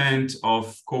moment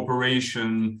of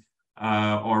cooperation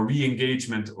or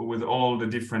re-engagement with all the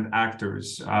different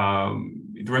actors.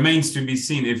 It remains to be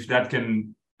seen if that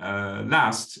can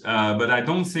last, but I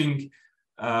don't think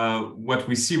what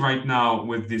we see right now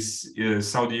with this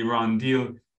Saudi-Iran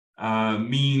deal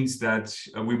means that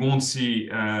we won't see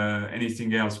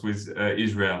anything else with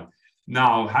Israel.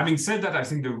 Now, having said that, I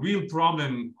think the real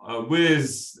problem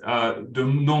with the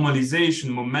normalization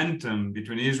momentum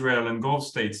between Israel and Gulf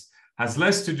states has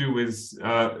less to do with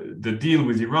the deal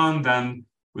with Iran than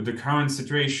with the current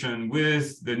situation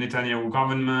with the Netanyahu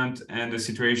government and the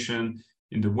situation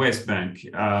in the West Bank.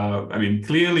 I mean,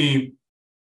 clearly,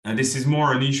 this is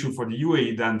more an issue for the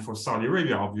UAE than for Saudi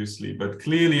Arabia, obviously, but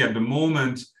clearly at the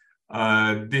moment,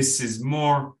 this is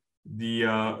more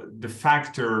the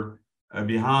factor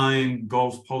behind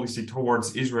Gulf policy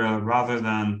towards Israel rather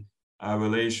than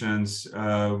relations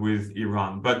with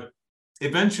Iran. But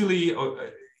eventually,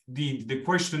 the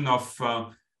question of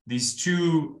these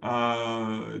two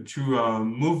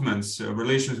movements,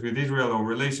 relations with Israel or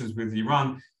relations with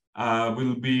Iran,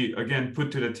 will be again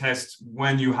put to the test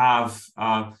when you have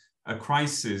a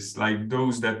crisis like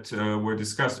those that were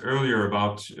discussed earlier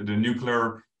about the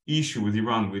nuclear issue with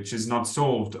Iran, which is not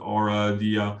solved, or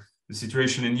the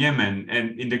situation in Yemen.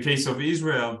 And in the case of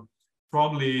Israel,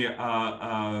 probably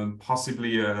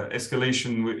possibly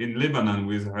escalation in Lebanon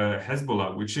with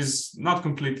Hezbollah, which is not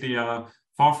completely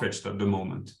far-fetched at the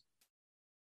moment.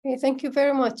 Okay, thank you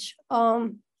very much.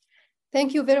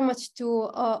 Thank you very much to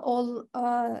all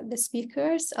the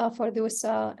speakers for those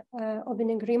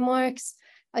opening remarks.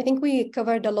 I think we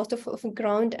covered a lot of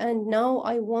ground, and now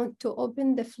I want to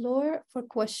open the floor for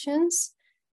questions.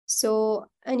 So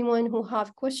anyone who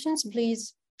have questions,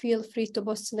 please feel free to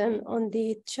post them on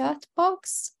the chat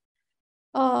box.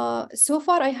 So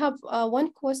far, I have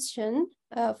one question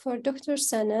for Dr.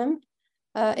 Sanam.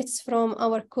 It's from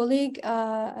our colleague,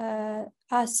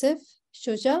 Asif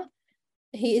Shuja.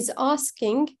 He is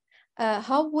asking,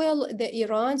 how will the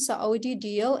Iran-Saudi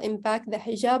deal impact the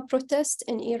hijab protest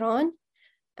in Iran?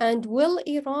 And will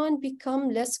Iran become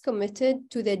less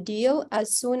committed to the deal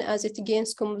as soon as it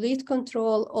gains complete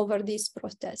control over these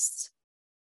protests?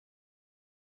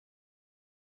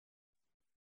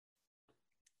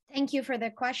 Thank you for the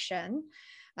question.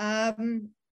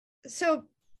 So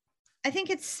I think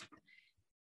it's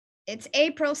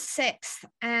April 6th,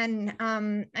 and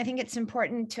I think it's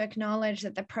important to acknowledge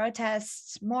that the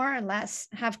protests more or less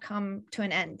have come to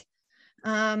an end.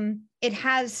 It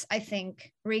has, I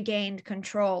think, regained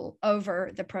control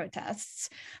over the protests.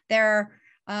 There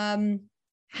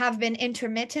have been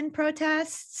intermittent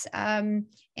protests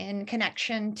in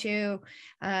connection to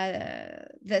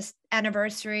this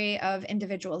anniversary of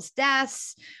individuals'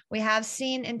 deaths. We have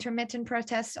seen intermittent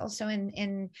protests also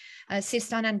in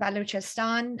Sistan and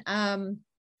Baluchistan,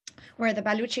 where the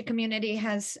Baluchi community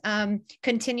has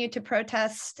continued to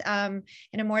protest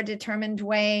in a more determined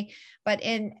way. But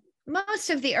in most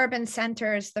of the urban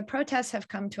centers, the protests have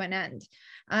come to an end.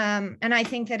 And I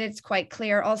think that it's quite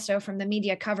clear also from the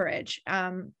media coverage.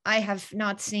 I have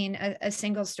not seen a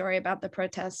single story about the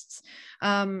protests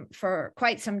for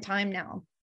quite some time now.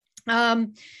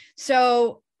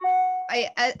 So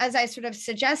as I sort of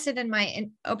suggested in my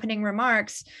opening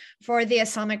remarks, for the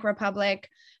Islamic Republic,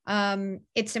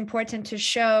 it's important to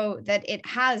show that it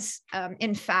has,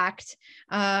 in fact,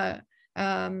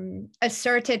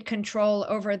 asserted control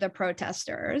over the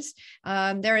protesters.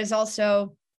 There is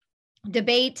also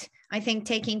debate, I think,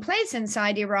 taking place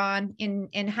inside Iran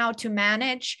in how to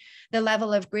manage the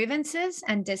level of grievances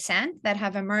and dissent that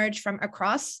have emerged from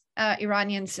across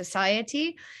Iranian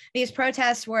society. These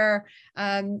protests were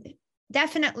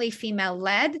definitely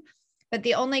female-led, but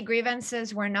the only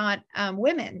grievances were not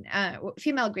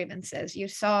female grievances. You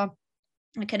saw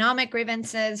economic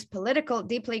grievances,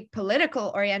 deeply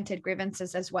political oriented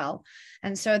grievances as well.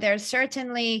 And so there's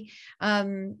certainly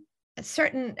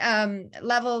certain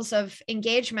levels of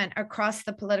engagement across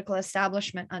the political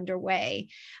establishment underway.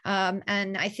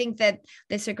 And I think that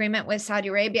this agreement with Saudi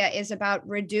Arabia is about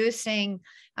reducing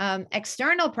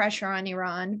external pressure on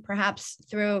Iran, perhaps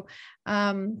through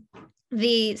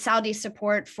the Saudi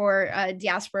support for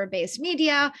diaspora-based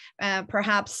media,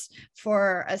 perhaps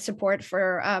for support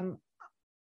for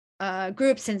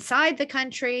groups inside the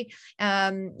country.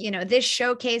 This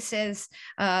showcases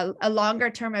a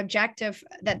longer-term objective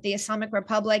that the Islamic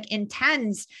Republic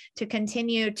intends to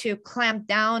continue to clamp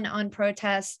down on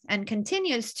protests and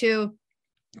continues to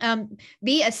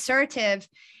be assertive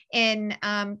in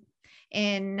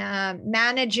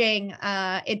managing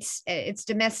its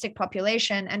domestic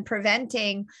population and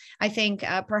preventing, I think,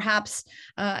 perhaps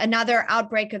another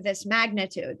outbreak of this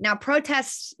magnitude. Now,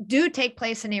 protests do take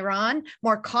place in Iran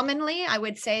more commonly, I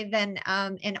would say, than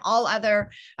in all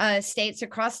other states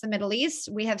across the Middle East.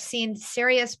 We have seen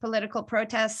serious political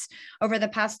protests over the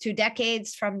past 2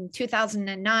 decades, from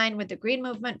 2009 with the Green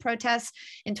Movement protests,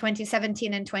 in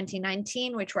 2017 and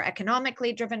 2019, which were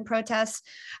economically driven protests.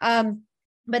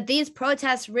 But these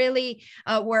protests really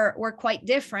were quite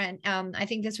different. I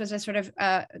think this was a sort of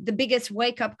the biggest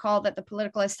wake-up call that the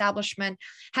political establishment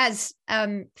has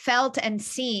felt and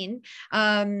seen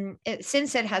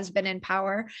since it has been in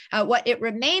power. What it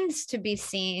remains to be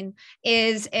seen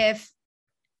is if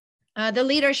the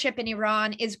leadership in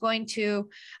Iran is going to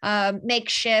make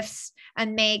shifts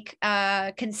and make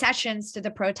concessions to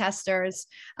the protesters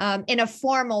in a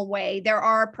formal way. There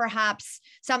are perhaps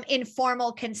some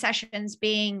informal concessions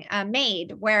being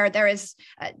made where there is,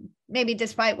 maybe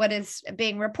despite what is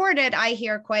being reported, I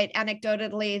hear quite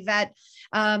anecdotally that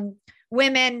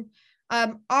women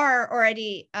are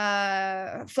already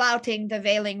flouting the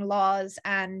veiling laws,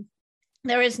 and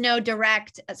there is no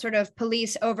direct sort of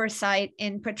police oversight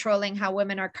in patrolling how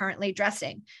women are currently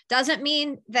dressing. Doesn't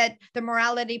mean that the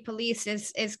morality police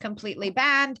is completely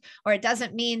banned, or it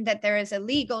doesn't mean that there is a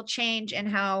legal change in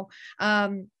how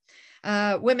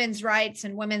women's rights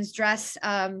and women's dress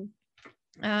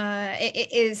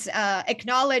is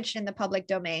acknowledged in the public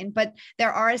domain, but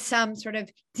there are some sort of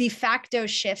de facto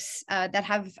shifts that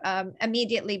have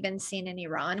immediately been seen in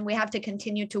Iran. We have to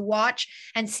continue to watch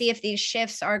and see if these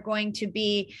shifts are going to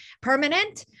be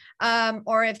permanent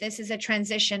or if this is a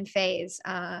transition phase.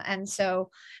 And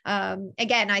so,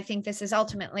 again, I think this is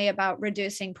ultimately about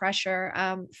reducing pressure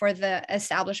for the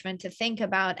establishment to think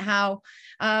about how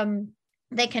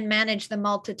they can manage the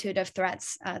multitude of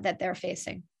threats that they're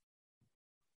facing.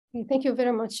 Thank you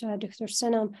very much, Dr.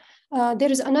 Sanam. There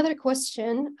is another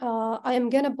question. I am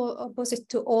going to pose it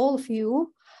to all of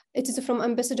you. It is from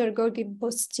Ambassador Gorgi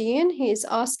Bostin. He is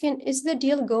asking, is the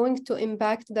deal going to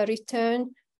impact the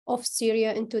return of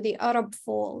Syria into the Arab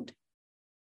fold?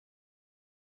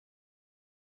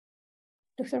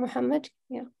 Dr. Mohammed?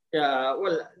 Yeah. Yeah,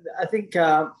 well, I think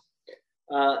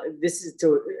this is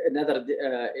another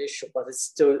issue, but it's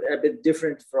still a bit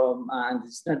different from, and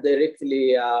it's not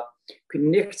directly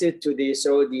connected to the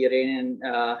Saudi-Iranian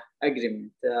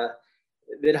agreement.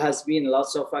 There has been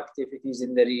lots of activities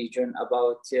in the region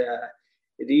about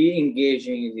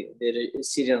re-engaging the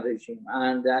Syrian regime.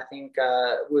 And I think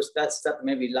with that step,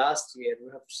 maybe last year, we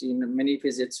have seen many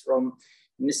visits from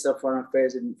Minister of Foreign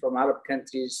Affairs from Arab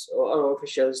countries or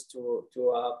officials to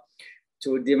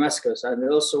Damascus. And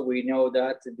also we know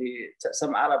that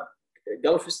some Arab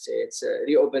Gulf states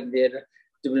reopened their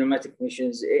diplomatic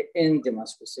missions in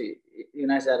Damascus.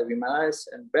 United Arab Emirates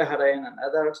and Bahrain and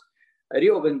others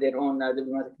reopened their own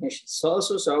diplomatic missions. So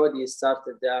also Saudi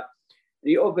started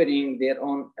reopening their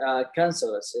own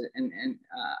consulates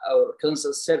or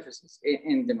consul services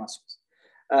in Damascus.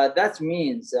 That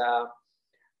means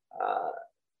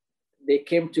they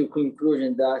came to a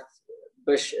conclusion that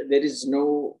there is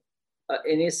no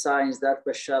any signs that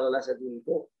Bashar al-Assad will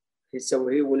go. So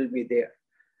he will be there.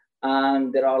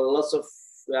 And there are lots of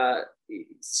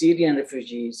Syrian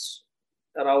refugees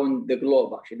around the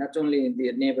globe, actually, not only in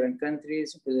the neighboring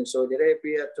countries, including Saudi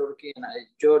Arabia, Turkey, and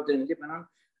Jordan, Lebanon,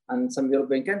 and some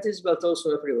European countries, but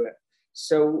also everywhere.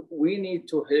 So we need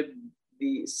to help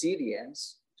the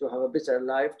Syrians to have a better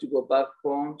life, to go back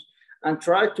home, and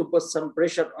try to put some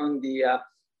pressure on the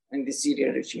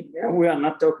Syrian regime. Yeah, we are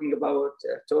not talking about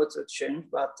total change,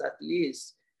 but at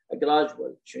least a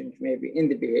gradual change, maybe in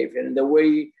the behavior, in the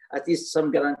way, at least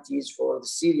some guarantees for the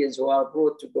Syrians who are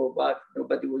brought to go back.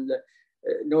 Nobody will,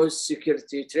 no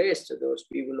security trace to those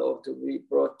people or to be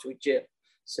brought to jail.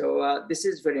 So this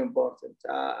is very important.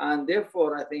 And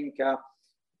therefore, I think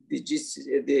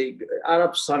the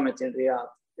Arab Summit in Riyadh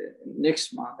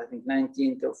next month, I think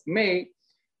 19th of May,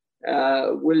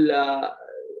 will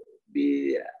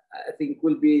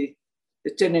be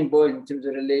the turning point in terms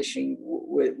of relation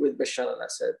with Bashar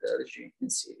al-Assad regime in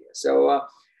Syria. So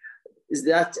is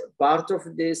that part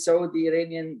of the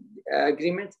Saudi-Iranian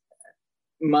agreement?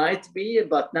 Might be,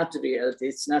 but not reality.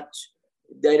 It's not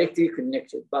directly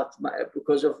connected, but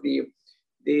because of the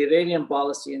Iranian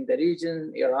policy in the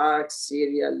region, Iraq,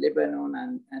 Syria,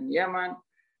 Lebanon, and Yemen.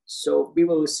 So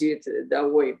people will see it that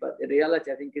way. But in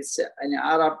reality, I think it's an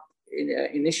Arab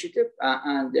initiative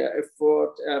and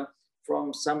effort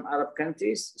from some Arab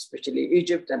countries, especially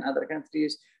Egypt and other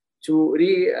countries, to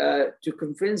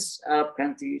convince Arab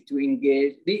countries to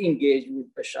re-engage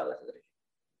with Bashar al-Assad.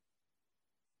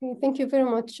 Okay, thank you very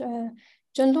much.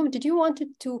 John, did you want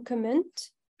to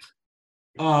comment?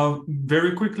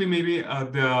 Very quickly, maybe.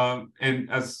 And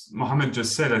as Mohammed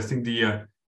just said, I think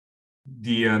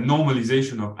the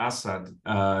normalization of Assad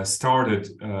started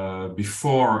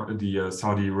before the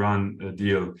Saudi-Iran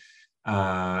deal.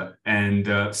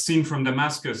 And seen from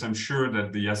Damascus, I'm sure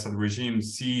that the Assad regime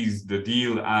sees the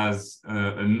deal as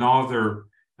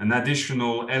an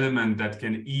additional element that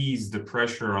can ease the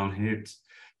pressure on it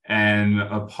and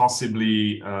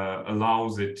possibly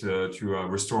allows it to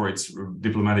restore its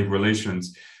diplomatic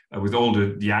relations with all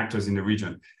the actors in the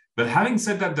region. But having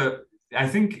said that, I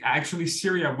think actually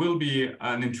Syria will be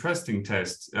an interesting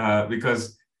test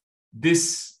because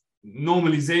this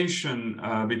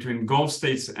normalization between Gulf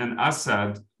states and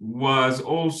Assad was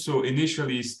also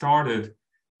initially started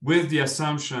with the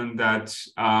assumption that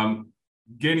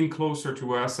getting closer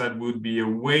to Assad would be a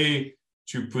way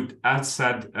to put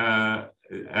Assad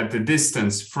at the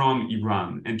distance from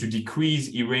Iran and to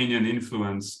decrease Iranian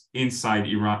influence inside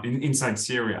Iran, inside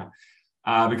Syria.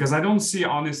 Because I don't see,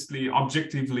 honestly,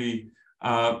 objectively,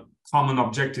 common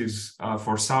objectives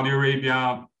for Saudi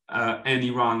Arabia and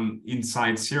Iran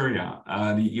inside Syria.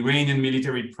 The Iranian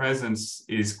military presence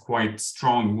is quite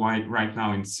strong right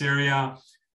now in Syria.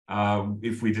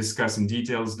 If we discuss in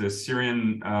details the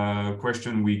Syrian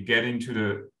question, we get into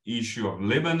the issue of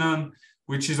Lebanon,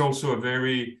 which is also a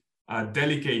very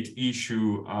delicate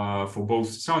issue for both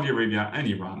Saudi Arabia and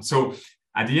Iran. So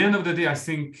at the end of the day, I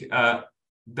think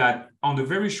that on the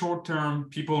very short term,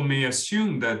 people may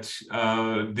assume that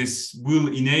this will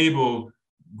enable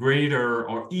greater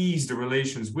or ease the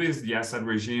relations with the Assad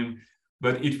regime,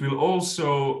 but it will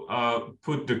also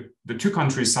put the two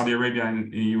countries, Saudi Arabia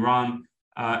and Iran,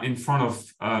 in front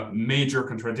of major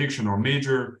contradiction or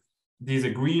major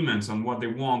disagreements on what they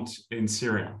want in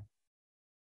Syria.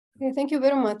 Okay, thank you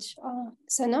very much.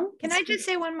 Sanam? Can I just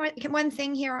say one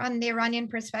thing here on the Iranian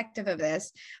perspective of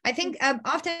this? I think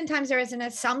oftentimes there is an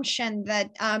assumption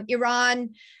that Iran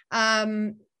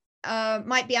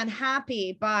might be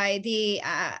unhappy by the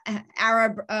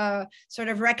Arab sort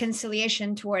of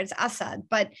reconciliation towards Assad.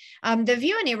 But the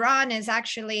view in Iran is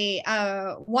actually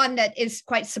one that is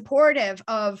quite supportive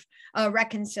of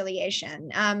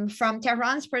reconciliation. From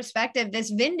Tehran's perspective,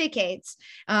 this vindicates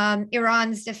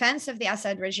Iran's defense of the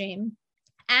Assad regime,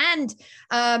 and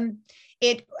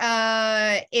it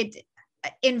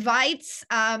invites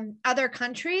other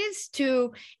countries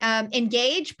to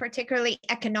engage, particularly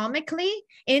economically,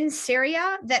 in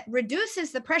Syria, that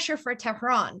reduces the pressure for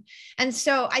Tehran. And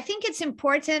so I think it's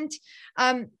important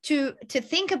to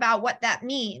think about what that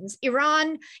means.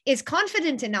 Iran is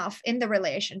confident enough in the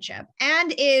relationship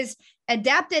and is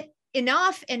adapted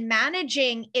enough in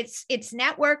managing its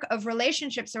network of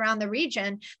relationships around the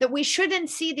region that we shouldn't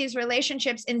see these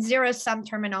relationships in zero-sum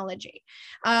terminology.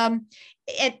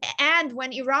 And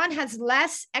when Iran has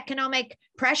less economic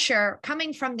pressure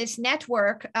coming from this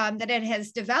network that it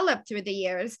has developed through the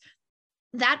years,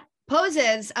 that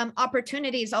poses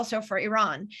opportunities also for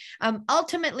Iran.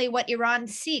 Ultimately, what Iran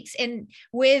seeks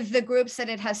with the groups that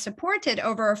it has supported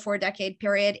over a 4-decade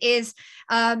period is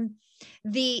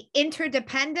the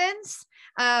interdependence,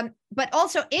 but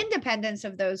also independence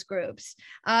of those groups.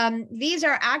 These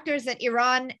are actors that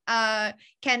Iran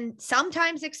can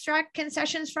sometimes extract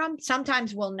concessions from,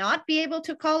 sometimes will not be able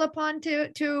to call upon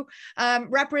to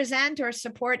represent or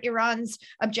support Iran's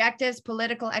objectives,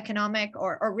 political, economic,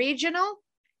 or regional.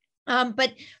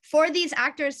 But for these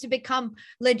actors to become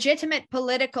legitimate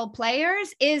political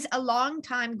players is a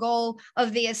long-time goal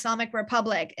of the Islamic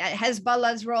Republic.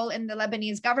 Hezbollah's role in the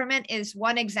Lebanese government is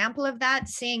one example of that.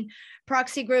 Seeing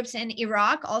proxy groups in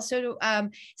Iraq also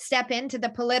step into the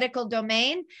political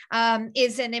domain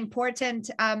is an important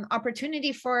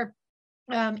opportunity for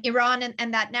Iran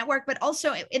and that network, but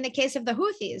also in the case of the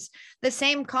Houthis, the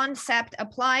same concept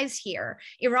applies here.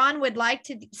 Iran would like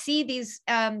to see these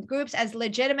groups as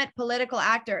legitimate political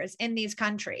actors in these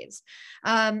countries.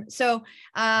 So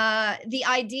the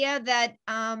idea that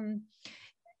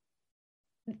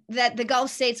that the Gulf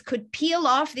states could peel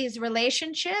off these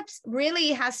relationships really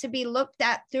has to be looked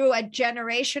at through a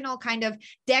generational kind of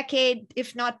decade,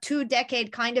 if not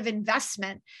 2-decade kind of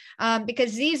investment,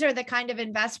 because these are the kind of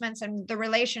investments and the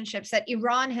relationships that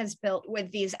Iran has built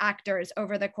with these actors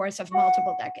over the course of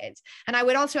multiple decades. And I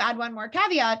would also add one more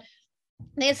caveat.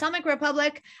 The Islamic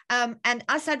Republic and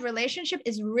Assad relationship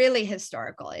is really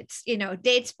historical. It's,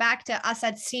 dates back to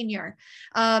Assad Sr.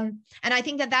 And I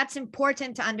think that that's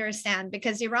important to understand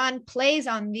because Iran plays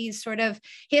on these sort of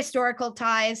historical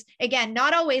ties, again,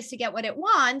 not always to get what it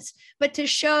wants, but to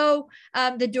show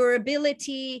the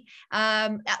durability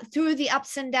through the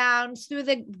ups and downs, through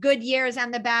the good years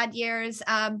and the bad years,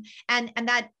 and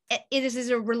that it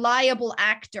is a reliable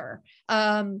actor.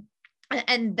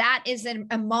 And that is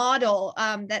a model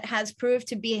that has proved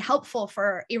to be helpful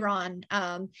for Iran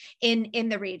in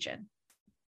the region.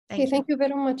 Thank you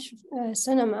very much,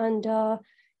 Sanam, and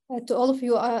to all of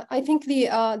you. I think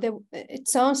it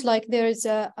sounds like there is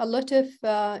a lot of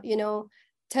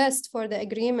test for the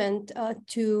agreement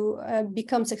to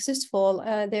become successful.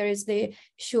 There is the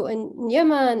issue in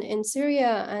Yemen, in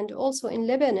Syria, and also in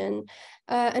Lebanon.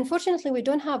 Unfortunately, we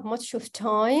don't have much of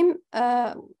time,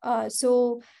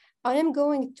 so I am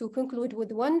going to conclude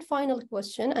with one final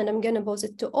question, and I'm going to pose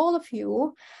it to all of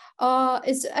you.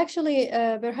 It's actually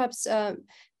perhaps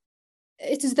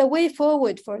it is the way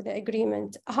forward for the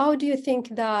agreement. How do you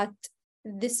think that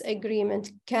this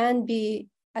agreement can be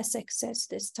a success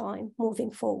this time moving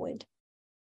forward?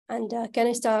 And can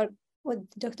I start with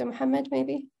Dr. Mohammed,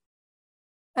 maybe?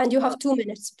 And you have 2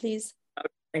 minutes, please.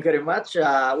 Thank you very much.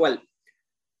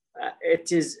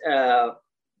 It is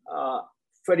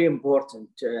very important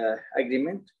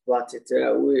agreement, but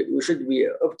we should be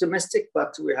optimistic,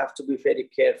 but we have to be very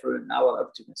careful in our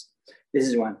optimism. This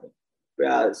is one thing.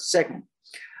 Second,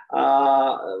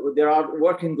 there are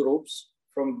working groups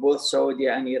from both Saudi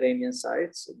and Iranian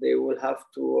sides. They will have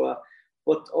to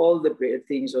put all the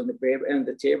things on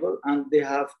the table, and they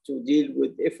have to deal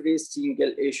with every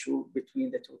single issue between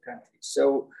the two countries.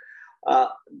 So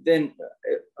then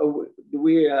do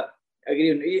we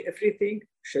agree on everything?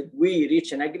 Should we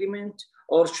reach an agreement,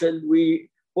 or should we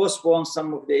postpone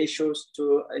some of the issues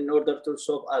in order to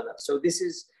solve others? So this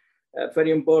is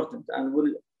very important and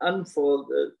will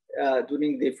unfold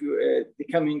during the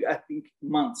coming, I think,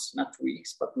 months, not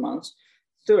weeks, but months.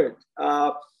 Third,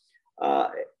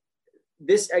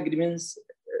 this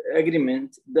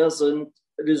agreement doesn't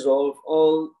resolve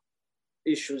all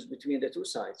issues between the two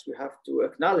sides. We have to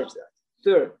acknowledge that.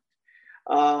 Third,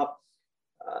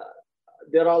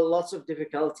 there are lots of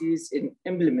difficulties in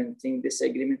implementing this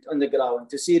agreement on the ground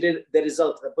to see the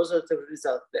result, the positive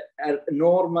result, a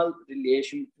normal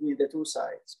relation between the two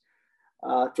sides,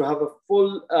 to have a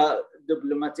full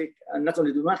diplomatic, not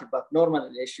only diplomatic, but normal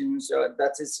relations.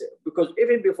 That is because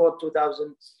even before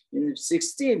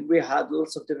 2016, we had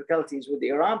lots of difficulties with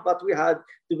Iran, but we had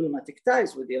diplomatic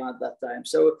ties with Iran at that time.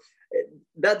 So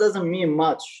that doesn't mean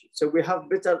much. So we have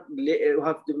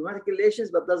diplomatic relations,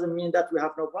 but doesn't mean that we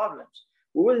have no problems.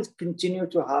 We will continue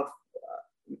to have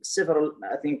several,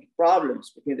 I think, problems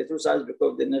between the two sides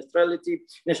because the nationality,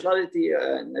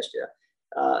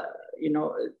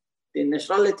 the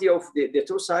nationality of the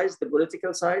two sides, the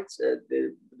political sides,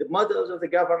 the models of the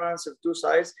governance of two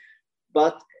sides.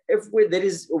 But if there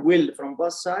is a will from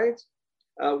both sides,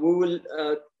 we will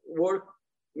work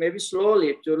maybe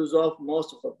slowly to resolve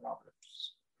most of the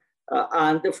problems.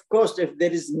 And of course, if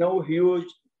there is no huge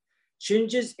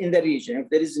changes in the region, if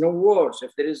there is no wars,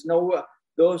 if there is no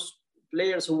those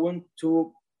players who want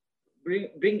to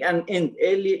bring an end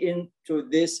early into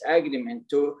this agreement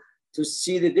to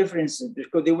see the differences,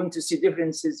 because they want to see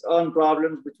differences on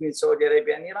problems between Saudi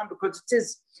Arabia and Iran, because it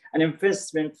is an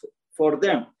investment for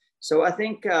them. So I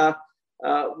think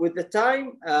with the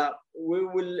time, we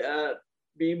will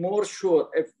be more sure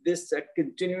if this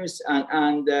continuous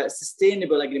and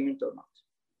sustainable agreement or not.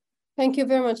 Thank you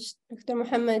very much, Dr.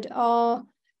 Mohammed.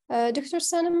 Dr.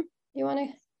 Sanam, you want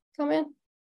to come in?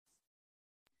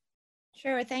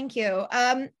 Sure, thank you.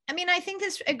 I mean, I think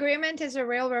this agreement is a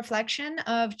real reflection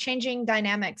of changing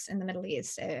dynamics in the Middle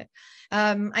East.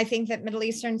 I think that Middle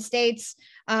Eastern states,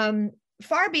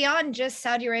 far beyond just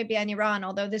Saudi Arabia and Iran,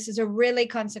 although this is a really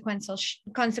consequential shift,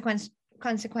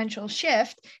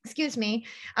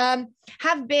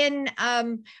 have been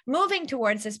moving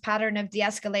towards this pattern of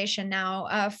de-escalation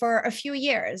now for a few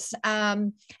years.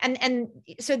 And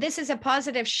so this is a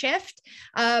positive shift,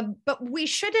 but we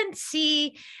shouldn't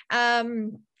see,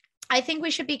 I think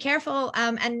we should be careful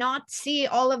and not see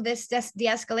all of this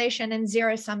de-escalation in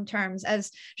zero-sum terms,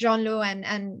 as Jean-Loup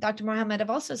and Dr. Mohammed have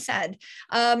also said.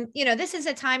 This is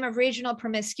a time of regional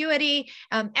promiscuity.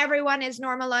 Everyone is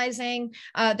normalizing.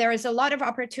 There is a lot of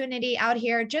opportunity out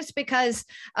here. Just because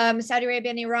Saudi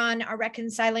Arabia and Iran are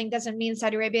reconciling doesn't mean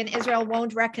Saudi Arabia and Israel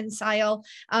won't reconcile.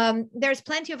 There's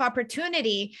plenty of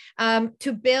opportunity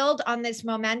to build on this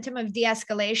momentum of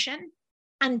de-escalation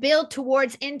and build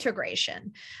towards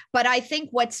integration. But I think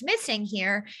what's missing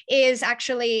here is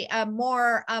actually a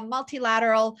more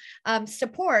multilateral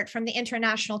support from the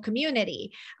international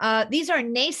community. These are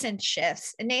nascent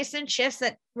shifts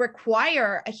that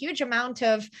require a huge amount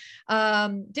of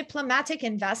diplomatic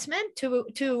investment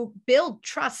to build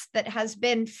trust that has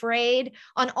been frayed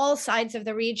on all sides of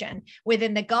the region.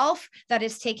 Within the Gulf, that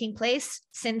is taking place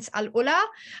since Al-Ula,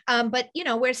 but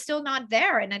we're still not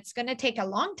there, and it's going to take a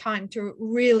long time to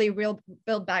really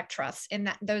build back trust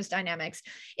in those dynamics.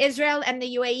 Israel and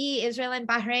the UAE, Israel and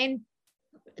Bahrain,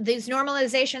 these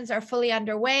normalizations are fully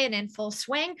underway and in full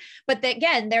swing, but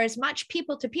again, there is much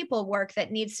people-to-people work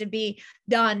that needs to be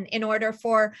done in order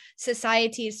for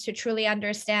societies to truly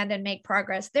understand and make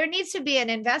progress. There needs to be an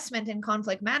investment in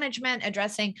conflict management,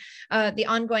 addressing the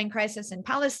ongoing crisis in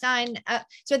Palestine.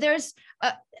 So there's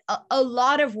a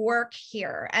lot of work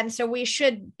here. And so we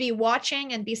should be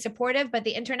watching and be supportive, but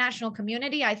the international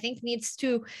community, I think, needs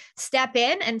to step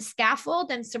in and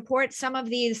scaffold and support some of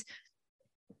these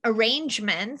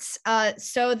arrangements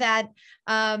so that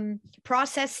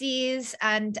processes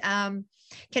and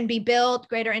can be built,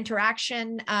 greater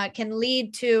interaction can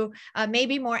lead to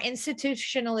maybe more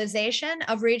institutionalization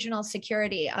of regional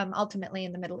security ultimately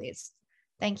in the Middle East.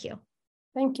 Thank you.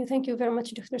 Thank you very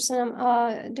much, Dr.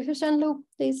 Sanam. Dr. Jean-Loup,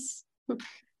 please.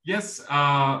 Yes,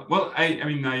 well,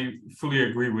 I fully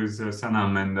agree with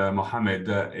Sanam and Mohammed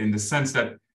in the sense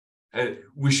that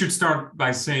we should start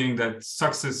by saying that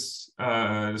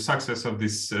the success of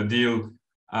this deal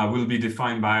will be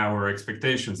defined by our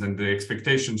expectations, and the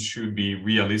expectations should be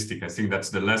realistic. I think that's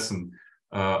the lesson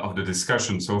of the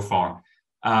discussion so far.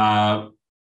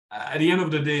 At the end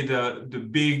of the day, the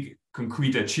big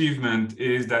concrete achievement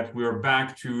is that we're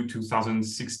back to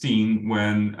 2016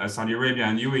 when Saudi Arabia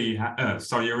and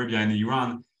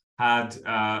Iran had,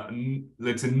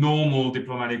 let's say, normal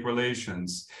diplomatic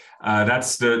relations.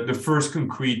 That's the first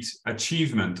concrete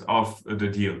achievement of the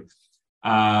deal.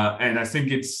 And I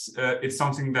think it's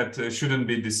something that shouldn't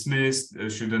be dismissed,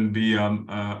 shouldn't be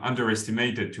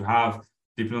underestimated, to have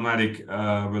diplomatic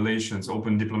relations,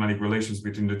 open diplomatic relations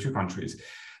between the two countries.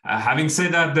 Having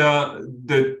said that,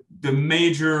 the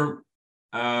major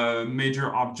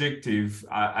objective,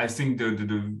 I think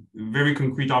the very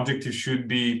concrete objective should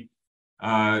be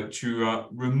to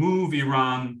remove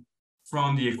Iran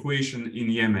from the equation in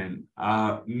Yemen,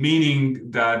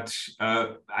 meaning that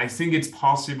I think it's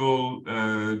possible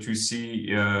to see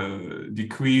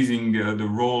decreasing the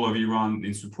role of Iran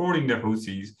in supporting the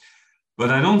Houthis, but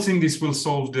I don't think this will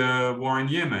solve the war in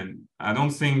Yemen. I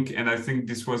don't think, and I think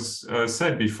this was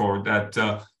said before, that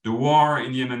the war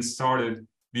in Yemen started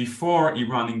before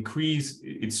Iran increased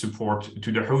its support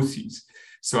to the Houthis.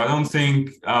 So I don't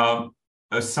think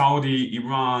a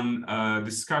Saudi-Iran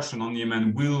discussion on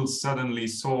Yemen will suddenly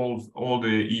solve all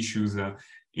the issues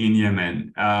in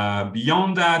Yemen.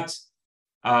 Beyond that,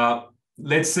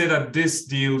 let's say that this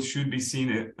deal should be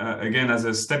seen again as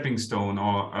a stepping stone,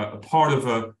 or a part of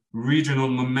a regional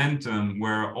momentum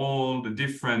where all the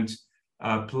different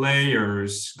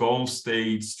players, Gulf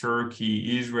states,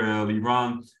 Turkey, Israel,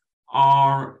 Iran,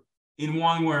 are in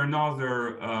one way or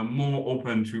another more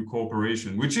open to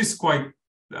cooperation, which is quite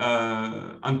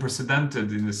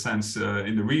unprecedented in a sense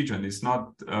in the region. It's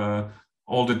not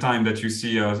all the time that you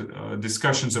see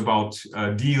discussions about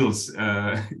deals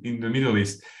in the Middle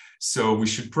East. So we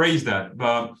should praise that.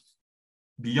 But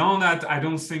beyond that, I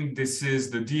don't think this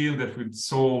is the deal that would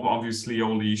solve, obviously,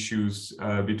 all the issues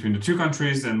between the two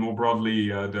countries, and more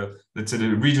broadly, let's say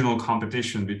the regional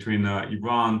competition between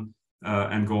Iran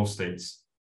and Gulf states.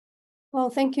 Well,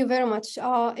 thank you very much.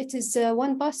 It is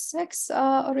 6:01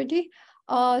 already.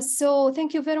 So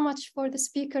thank you very much for the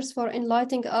speakers for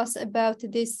enlightening us about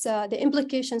this, the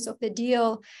implications of the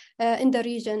deal in the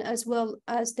region, as well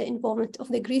as the involvement of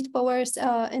the great powers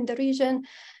in the region.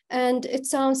 And it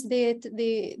sounds that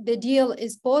the deal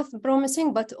is both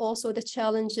promising, but also the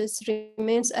challenges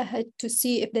remains ahead to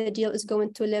see if the deal is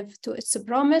going to live to its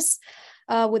promise.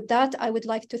 With that, I would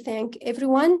like to thank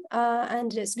everyone,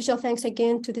 and a special thanks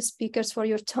again to the speakers for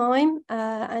your time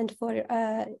and for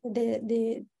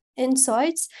the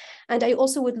insights. And I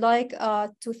also would like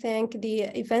to thank the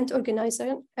event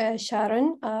organizer,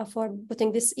 Sharon, for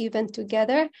putting this event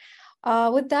together.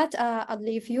 With that, I'll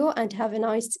leave you and have a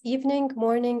nice evening,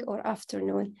 morning, or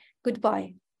afternoon.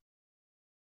 Goodbye.